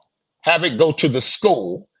NIL, have it go to the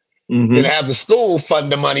school, then have the school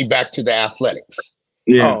fund the money back to the athletics.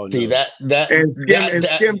 Yeah. Oh, see that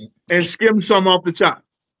and skim some off the top.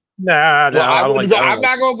 Nah, well, I'm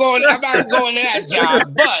not gonna go in that,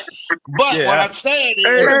 John. But what I'm saying is,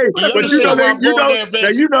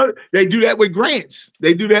 they do that with grants.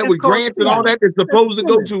 They do that with grants and all that. It's supposed to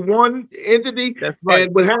go to one entity,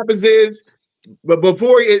 and what happens is, but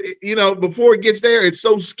before it gets there, it's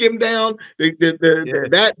so skimmed down.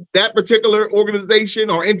 That particular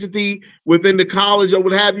organization or entity within the college or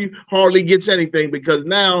what have you hardly gets anything because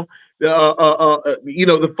now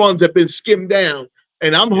the funds have been skimmed down.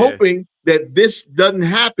 And I'm hoping that this doesn't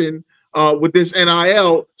happen with this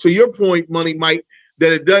NIL. To your point, Money Mike,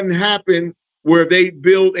 that it doesn't happen where they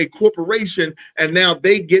build a corporation and now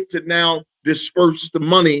they get to now disperse the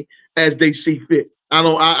money as they see fit. I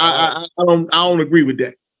don't agree with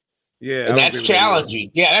that. Yeah, and that's challenging.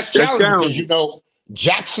 Yeah, that's challenging because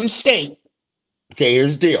Jackson State. Okay,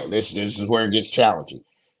 here's the deal. This is where it gets challenging.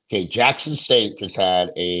 Okay, Jackson State just had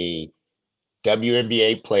a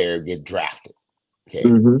WNBA player get drafted. Okay,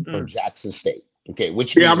 from Jackson State. Okay,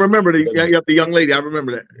 which I remember the young lady. I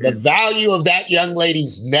remember that. The value of that young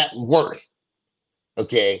lady's net worth,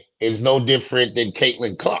 okay, is no different than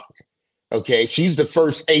Caitlin Clark. Okay, she's the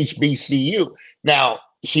first HBCU. Now,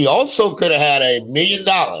 she also could have had $1 million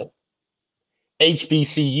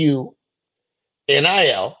HBCU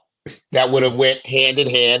NIL that would have went hand in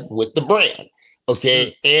hand with the brand.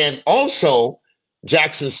 Okay, and also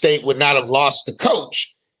Jackson State would not have lost the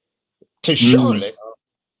coach to Charlotte.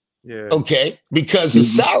 Okay, because the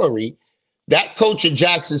salary, that coach at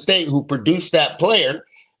Jackson State who produced that player,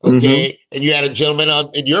 okay, and you had a gentleman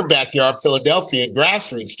in your backyard, Philadelphia, in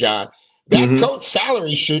grassroots, John, that coach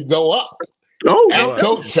salary should go up.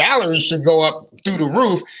 Coach salary should go up through the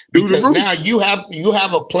roof because now you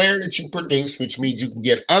have a player that you produce, which means you can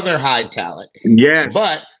get other high talent. Yes,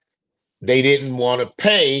 but they didn't want to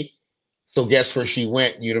pay, so guess where she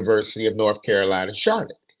went? University of North Carolina,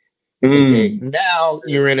 Charlotte. Okay, now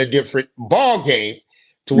you're in a different ball game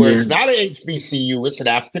to where it's not an HBCU, it's an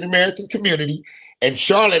African American community, and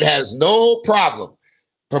Charlotte has no problem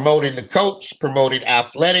promoting the coach, promoting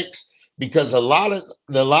athletics, because a lot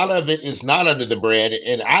of it is not under the brand,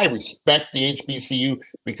 and I respect the HBCU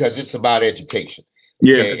because it's about education.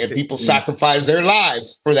 Okay, and people sacrifice their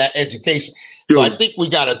lives for that education. So I think we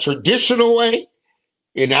got a traditional way,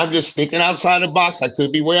 and I'm just thinking outside the box. I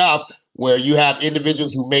could be way off. Where you have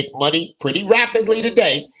individuals who make money pretty rapidly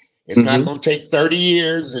today. It's not going to take 30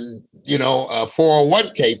 years and, a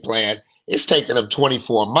 401k plan. It's taking them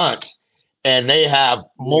 24 months and they have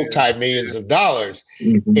multi-millions of dollars.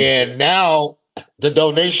 And now the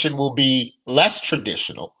donation will be less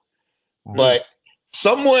traditional, but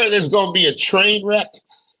somewhere there's going to be a train wreck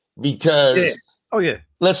because,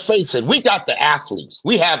 let's face it, we got the athletes.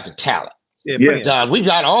 We have the talent. Don, we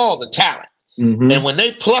got all the talent. And when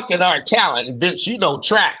they pluck at our talent, and Vince,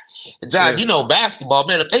 track, and John, basketball,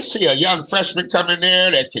 man, if they see a young freshman come in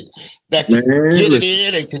there that can get it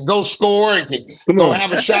in and can go score and can go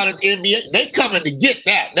have a shot at the NBA, they coming to get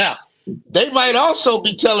that. Now, they might also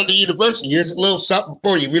be telling the university, here's a little something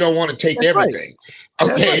for you. We don't want to take everything.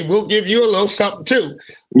 Okay, we'll give you a little something too.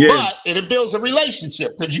 But it builds a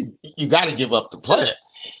relationship because you got to give up the player,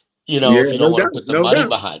 if you don't want to put the money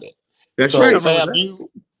behind it. That's right.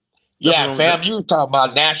 FAMU talking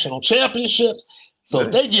about national championships. So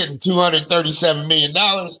if they getting $237 million,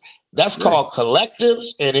 that's called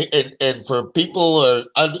collectives. And for people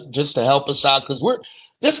just to help us out, because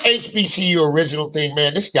this HBCU original thing,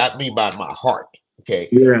 man, this got me by my heart. Okay.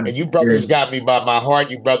 And you brothers got me by my heart.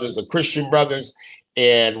 You brothers are Christian brothers.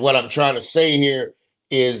 And what I'm trying to say here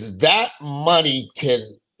is that money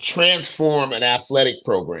can transform an athletic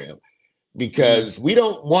program because we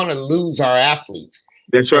don't want to lose our athletes.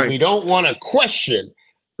 That's right. And we don't want to question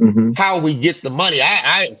how we get the money.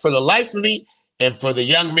 I, for the life of me, and for the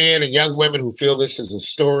young men and young women who feel this is a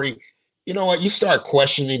story, you know what? You start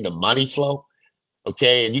questioning the money flow.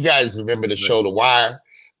 Okay. And you guys remember the show The Wire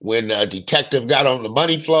when a detective got on the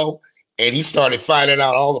money flow and he started finding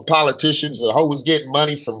out all the politicians, who was getting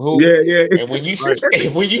money from who. And when you start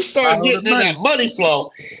getting in that money flow,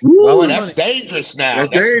 that's dangerous now.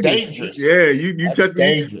 That's dangerous. Yeah,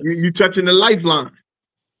 you touching the lifeline.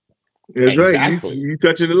 That's right. You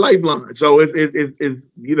touching the lifeline. So it's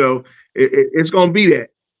going to be that.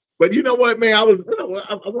 But you know what, man? I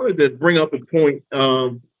wanted to bring up a point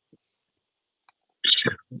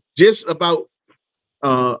just about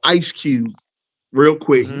Ice Cube real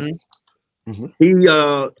quick.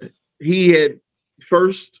 He had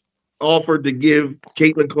first offered to give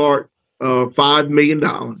Caitlin Clark $5 million.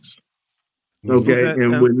 Okay,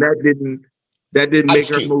 and when that didn't make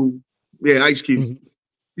her move. Yeah, Ice Cube.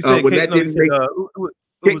 You said when Kate, that no, didn't said, make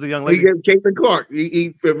who was a young lady? He gave Caitlin Clark.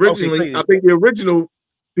 He originally, I think the original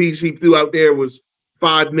piece he threw out there was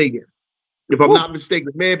 $5 million. If I'm not mistaken,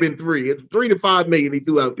 it may have been 3. It's 3 to 5 million he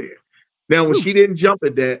threw out there. Now, when she didn't jump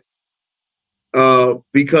at that,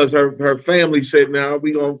 because her family said, "Now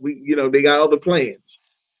we they got other plans,"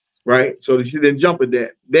 right? So she didn't jump at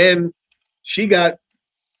that. Then she got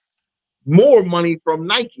more money from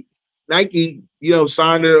Nike. Nike,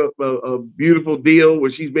 signed her a beautiful deal where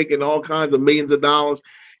she's making all kinds of millions of dollars.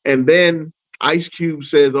 And then Ice Cube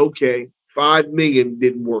says, okay, $5 million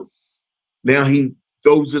didn't work. Now he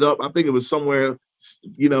throws it up. I think it was somewhere,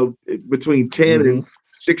 between 10 and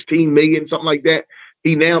 16 million, something like that.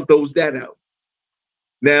 He now throws that out.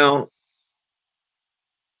 Now,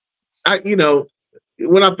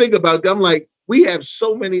 when I think about that, I'm like, we have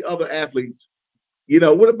so many other athletes.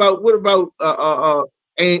 What about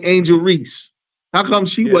Angel Reese? How come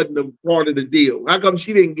she wasn't a part of the deal? How come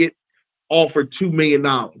she didn't get offered $2 million?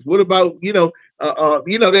 What about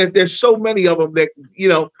there's so many of them that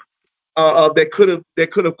that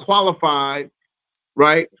could have qualified,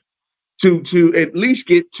 right? To at least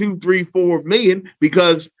get 2, 3, 4 million,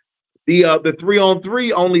 because the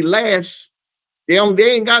 3-on-3 only lasts. They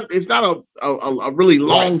ain't got. It's not a really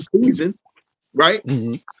long season. Right.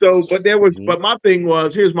 So, but my thing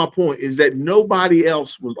was, here's my point, is that nobody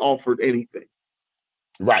else was offered anything.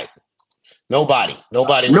 Right. Nobody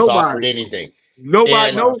was offered anything.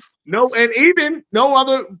 Nobody, and even no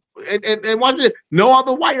other, and watch it, no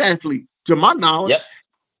other white athlete, to my knowledge.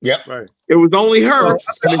 Yep. Right. It was only her. Well,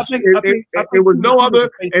 I think it was no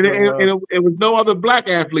other, and it was no other black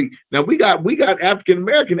athlete. Now we got African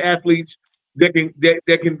American athletes that can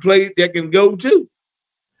play, that can go too.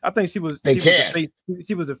 I think she was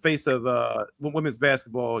the face of women's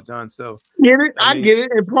basketball, John. So I get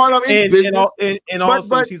it, and part of it's business. And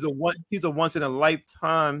also she's a once in a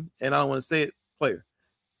lifetime, and I don't want to say it, player.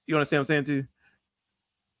 You understand what I'm saying too?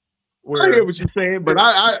 I hear what you're saying, but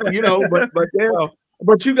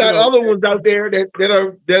but you got other ones out there that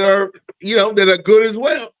are good as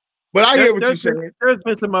well. But I hear what you're saying. There's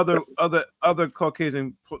been some other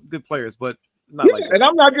Caucasian good players, but not like that. And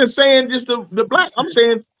I'm not just saying just the black. I'm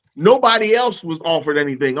saying nobody else was offered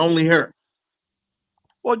anything, only her.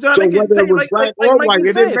 Well, John, so whether it was black or white,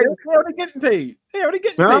 they're already getting paid. They're already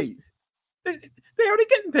getting paid. They're already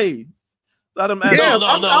getting paid. No.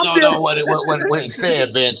 What he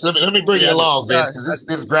said, Vince. Let me bring you along, Vince, because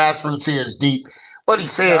this grassroots here is deep. What he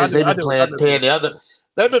said is they've been paying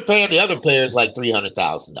the other players like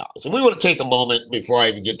 $300,000. And we want to take a moment before I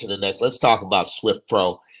even get to the next. Let's talk about Swift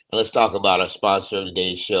Pro, and let's talk about our sponsor of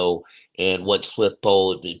today's show and what Swift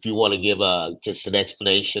Pro. If you want to give just an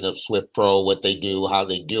explanation of Swift Pro, what they do, how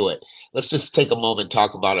they do it, let's just take a moment and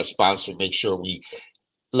talk about our sponsor. Make sure we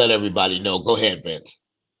let everybody know. Go ahead, Vince.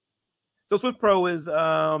 So Swift Pro is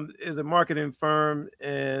a marketing firm,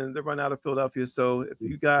 and they're running out of Philadelphia. So if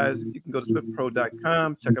you guys, you can go to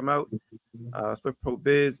swiftpro.com, check them out, Swift Pro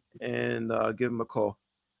Biz, and give them a call.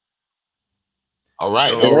 All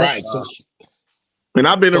right. And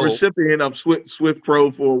I've been a recipient of Swift Pro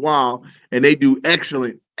for a while, and they do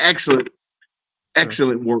excellent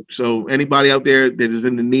work. So anybody out there that is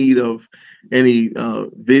in the need of any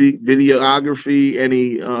videography,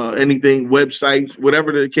 anything, websites,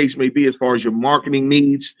 whatever the case may be, as far as your marketing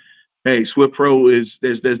needs, hey, Swift Pro is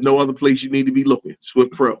there's no other place you need to be looking.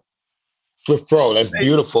 Swift Pro, that's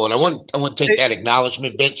beautiful. And I want to take that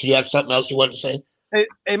acknowledgement. Vince, you have something else you want to say?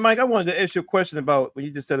 Hey, Mike, I wanted to ask you a question about what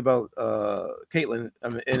you just said about Caitlin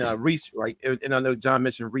and Reese, right? And I know John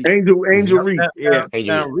mentioned Reese. Angel Reese.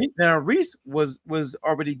 Now Reese was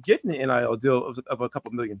already getting the NIL deal of a couple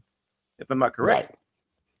million, if I'm not correct. Right.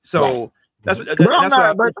 So that's what I get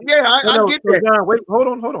that. John, wait,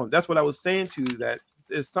 hold on. That's what I was saying to you. That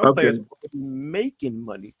is some players making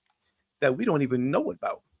money that we don't even know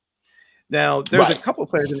about. Now there's a couple of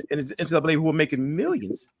players in NCAA who are making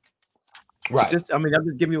millions. Right. I'm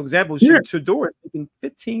just giving you an example. Shador is making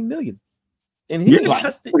 $15 million, and he didn't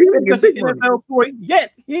touch the NFL for it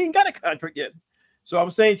yet. He ain't got a contract yet. So I'm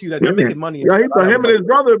saying to you that they're making money. Yeah, him and his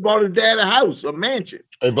brother bought his dad a house, a mansion.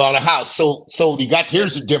 They bought a house. So you got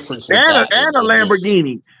here's the difference. And a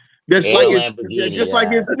Lamborghini. Just like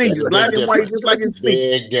his sneakers, black and white, just like his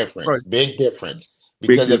sneakers. Big difference.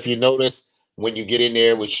 Because if you notice, when you get in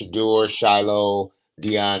there with Shador, Shiloh,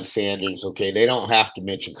 Deion Sanders, okay, they don't have to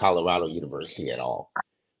mention Colorado University at all.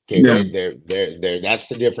 Okay, that's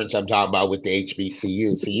the difference I'm talking about with the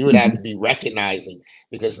HBCU. So you would have to be recognizing,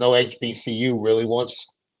 because no HBCU really wants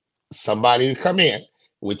somebody to come in,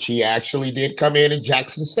 which he actually did come in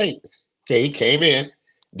Jackson State. Okay, he came in,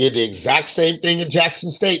 did the exact same thing in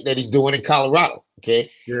Jackson State that he's doing in Colorado.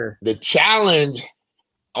 Okay, the challenge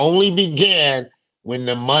only began when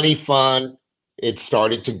the money fund, it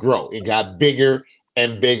started to grow. It got bigger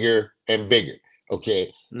and bigger and bigger.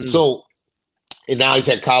 Okay, so and now he's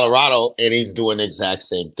at Colorado and he's doing the exact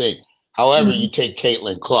same thing. However, you take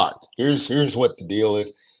Caitlin Clark. Here's what the deal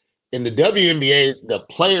is. In the WNBA, the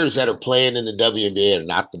players that are playing in the WNBA are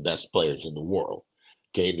not the best players in the world.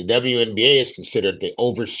 Okay, the WNBA is considered the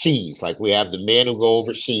overseas. Like we have the men who go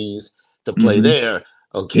overseas to play there.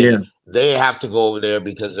 Okay, they have to go over there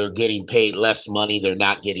because they're getting paid less money. They're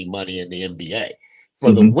not getting money in the NBA.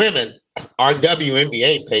 For the women, our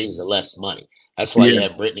WNBA pays the less money. That's why you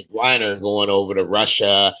have Brittany Griner going over to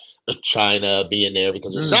Russia, China, being there,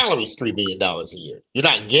 because the salary is $3 million a year. You're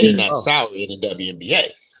not getting that salary in the WNBA.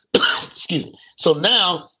 Excuse me. So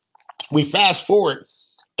now we fast forward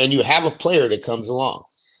and you have a player that comes along.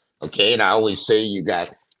 Okay. And I always say you got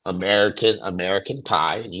American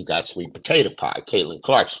pie and you got sweet potato pie. Caitlin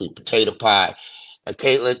Clark, sweet potato pie.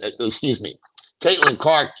 Caitlin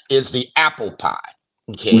Clark is the apple pie.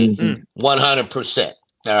 Okay. 100%.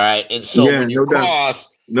 All right. And so when you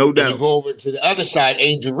cross, and you go over to the other side,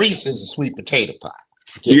 Angel Reese is a sweet potato pie.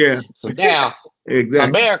 Okay? So now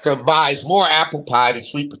America buys more apple pie than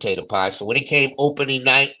sweet potato pie. So when it came opening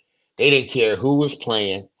night, they didn't care who was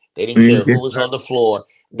playing. They didn't care who was on the floor.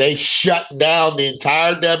 They shut down the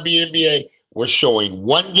entire WNBA. We're showing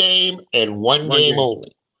one game and one game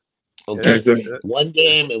only. Okay. One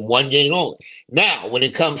game and one game only. Now, when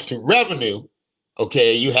it comes to revenue,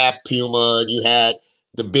 okay, you have Puma, you had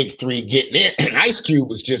the big three getting in. And Ice Cube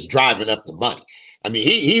was just driving up the money. I mean,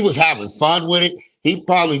 he was having fun with it. He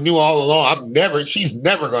probably knew all along, she's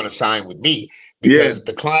never going to sign with me because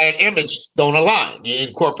the client image don't align.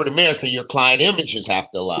 In corporate America, your client images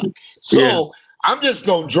have to align. So I'm just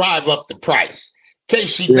going to drive up the price in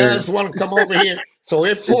case she does want to come over here. So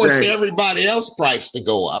it forced everybody else's price to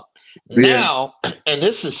go up. Now, and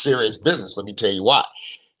this is serious business. Let me tell you why.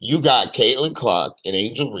 You got Caitlin Clark and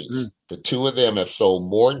Angel Reese. The two of them have sold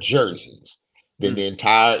more jerseys than the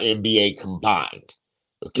entire NBA combined.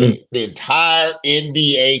 Okay, the entire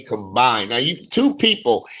NBA combined. Now, you two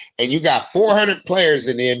people, and you got 400 players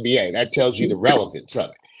in the NBA. That tells you the relevance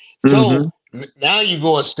of it. So now you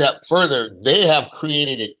go a step further. They have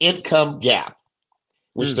created an income gap,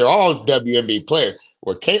 which they're all WNBA players,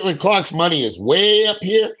 where Caitlin Clark's money is way up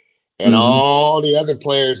here, and all the other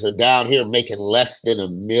players are down here making less than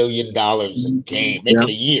 $1 million a game, making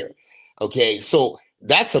a year. Okay, so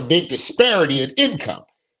that's a big disparity in income.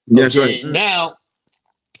 Okay, now,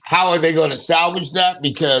 how are they going to salvage that?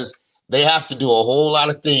 Because they have to do a whole lot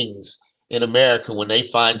of things in America when they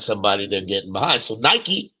find somebody they're getting behind. So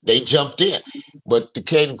Nike, they jumped in. But the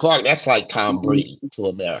Caitlin Clark, that's like Tom Brady to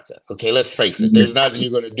America. Okay, let's face it. There's nothing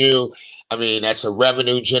you're going to do. I mean, that's a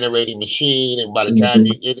revenue-generating machine. And by the time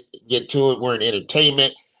you get to it, we're in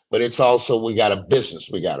entertainment. But it's also, we got a business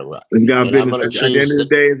we got to run. We got a business. At the end of the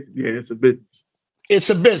day, it's a business. It's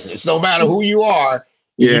a business. No matter who you are,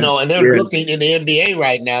 you know, and they're looking in the NBA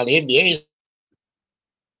right now. The NBA.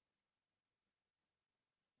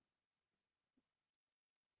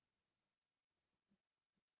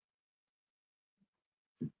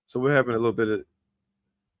 So we're having a little bit of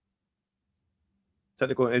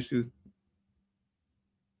technical issues.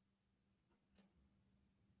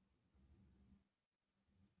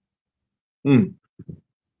 Okay,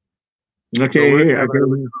 so we're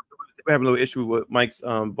having a little issue with Mike's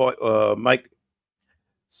Mike.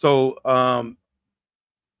 So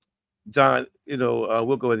John, you know,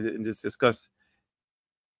 we'll go ahead and just discuss.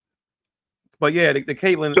 But yeah, the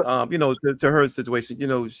Caitlin, you know, to her situation, you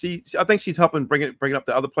know, I think she's helping bring up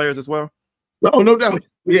the other players as well. Oh, no doubt.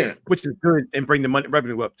 Which is good, and bring the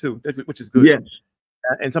revenue up too, which is good. Yeah,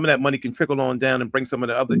 and some of that money can trickle on down and bring some of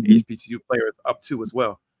the other HBCU players up too as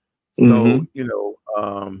well. So you know,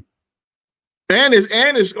 and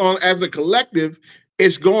it's on as a collective,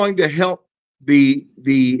 it's going to help the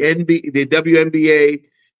WNBA.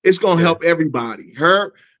 It's going to help everybody.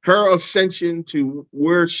 Her ascension to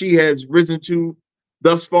where she has risen to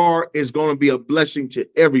thus far is going to be a blessing to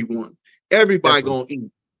everyone. Everybody going to eat.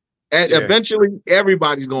 And eventually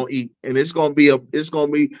everybody's going to eat. And it's going to be,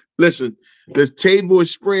 listen, the table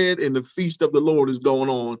is spread and the feast of the Lord is going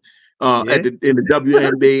on in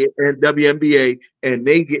the WNBA, and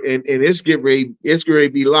it's getting ready to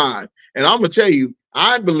be live. And I'm going to tell you,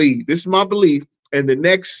 I believe, this is my belief, in the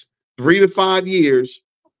next 3 to 5 years,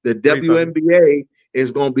 The WNBA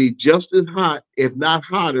is going to be just as hot, if not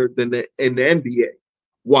hotter, than in the NBA.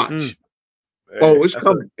 Watch. Oh, it's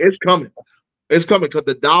coming. It's coming. It's coming because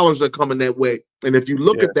the dollars are coming that way. And if you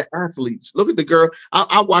look at the athletes, look at the girl.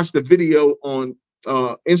 I watched the video on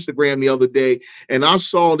Instagram the other day, and I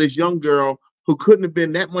saw this young girl who couldn't have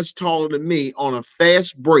been that much taller than me on a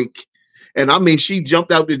fast break. And I mean, she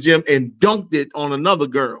jumped out the gym and dunked it on another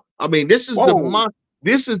girl. I mean, this is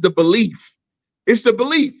the belief. It's the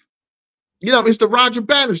belief. You know, it's the Roger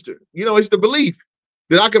Bannister. You know, it's the belief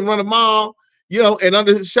that I can run a mile, you know, in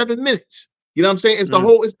under 7 minutes. You know what I'm saying? It's the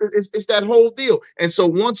whole, it's that whole deal. And so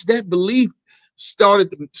once that belief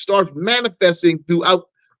starts manifesting throughout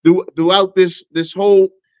this whole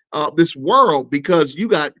this world, because you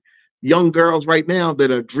got young girls right now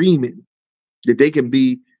that are dreaming that they can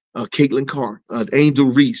be Caitlin Clark, Angel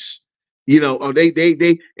Reese, you know, or they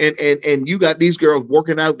and you got these girls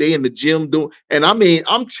working out, they in the gym doing, and I mean,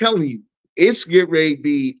 I'm telling you, it's get ready to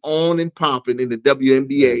be on and popping in the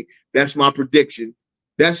WNBA. That's my prediction.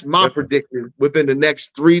 That's my prediction within the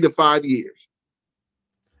next 3 to 5 years.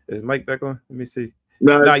 Is Mike back on? Let me see.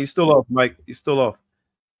 No, you're still off, Mike. You're still off.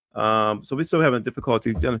 So we're still having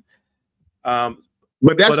difficulties. But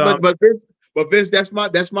Vince, that's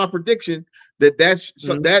my prediction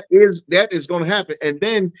that is going to happen. And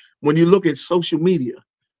then when you look at social media,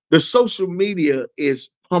 the social media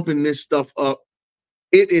is pumping this stuff up.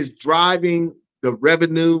 It is driving the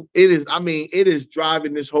revenue. It is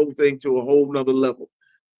driving this whole thing to a whole nother level.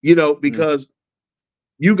 You know, because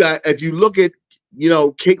if you look at, you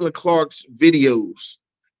know, Caitlin Clark's videos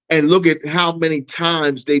and look at how many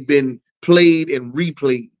times they've been played and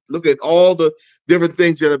replayed, look at all the different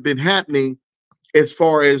things that have been happening as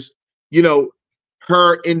far as, you know,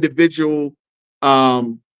 her individual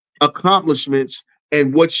accomplishments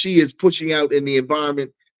and what she is pushing out in the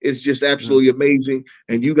environment is just absolutely amazing.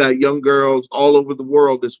 And you got young girls all over the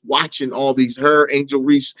world that's watching all these, her, Angel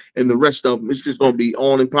Reese, and the rest of them. It's just going to be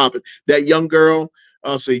on and popping. That young girl,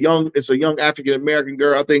 it's a young African-American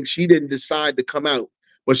girl. I think she didn't decide to come out,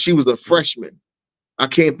 but she was a freshman. I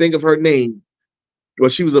can't think of her name,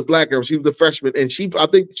 but she was a black girl. She was a freshman, and I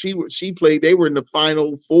think she played. They were in the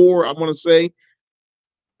Final Four, I want to say,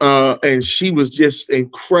 and she was just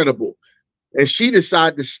incredible. And she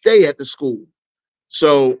decided to stay at the school.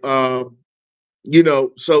 So, you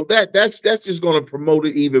know, so that's just going to promote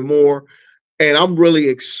it even more. And I'm really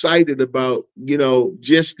excited about, you know,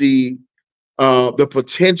 just the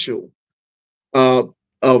potential of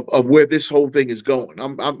where this whole thing is going.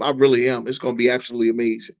 I really am. It's going to be absolutely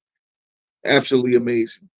amazing. Absolutely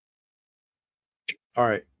amazing. All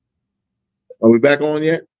right. Are we back on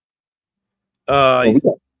yet? I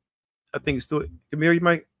think still, Kamir, you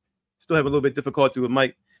might still have a little bit of difficulty with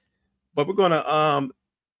Mike. But we're gonna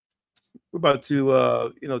we're about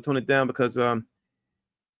to you know, tone it down because we're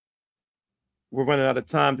running out of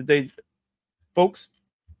time today, folks.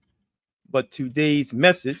 But today's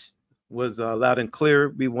message was loud and clear.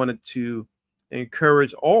 We wanted to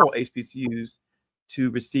encourage all HBCUs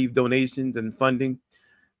to receive donations and funding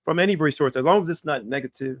from any resource, as long as it's not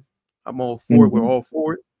negative. I'm all for it. We're all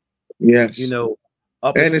for it. Yes. You know,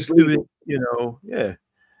 up and it's student. You know, yeah.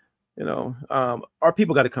 You know, our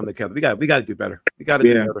people got to come together. We got to do better. We got to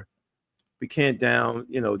do better. We can't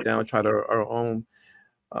downtrodden our own,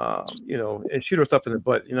 you know, and shoot ourselves in the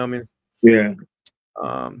butt. You know what I mean? Yeah.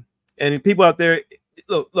 And people out there,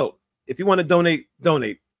 look. If you want to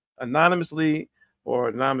donate anonymously or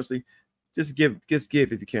anonymously. Just give if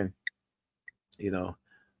you can. You know,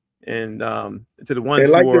 and to the ones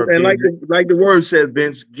who are like the word says,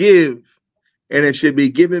 Vince, give. And it should be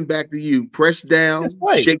given back to you, pressed down,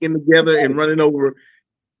 shaken together, and running over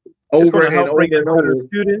and over.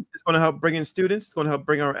 Students. It's going to help bring in students. It's going to help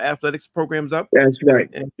bring our athletics programs up. That's right.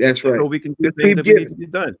 That's right. So we can do things that need to be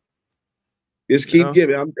done. Just keep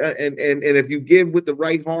giving. And if you give with the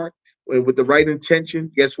right heart, with the right intention,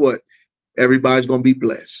 guess what? Everybody's going to be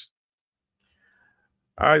blessed.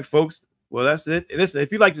 All right, folks. Well, that's it. And listen,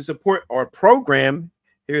 if you'd like to support our program,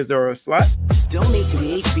 here's our slot. Donate to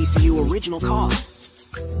the HBCU original cause.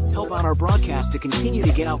 Help out our broadcast to continue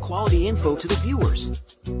to get out quality info to the viewers.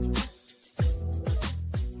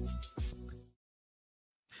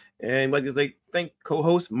 And like to say, thank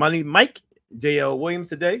co-host Money Mike, JL Williams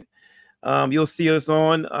today. You'll see us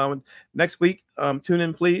on next week. Tune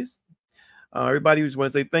in, please. Everybody, we just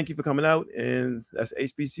want to say thank you for coming out, and that's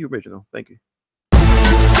HBCU Original. Thank you.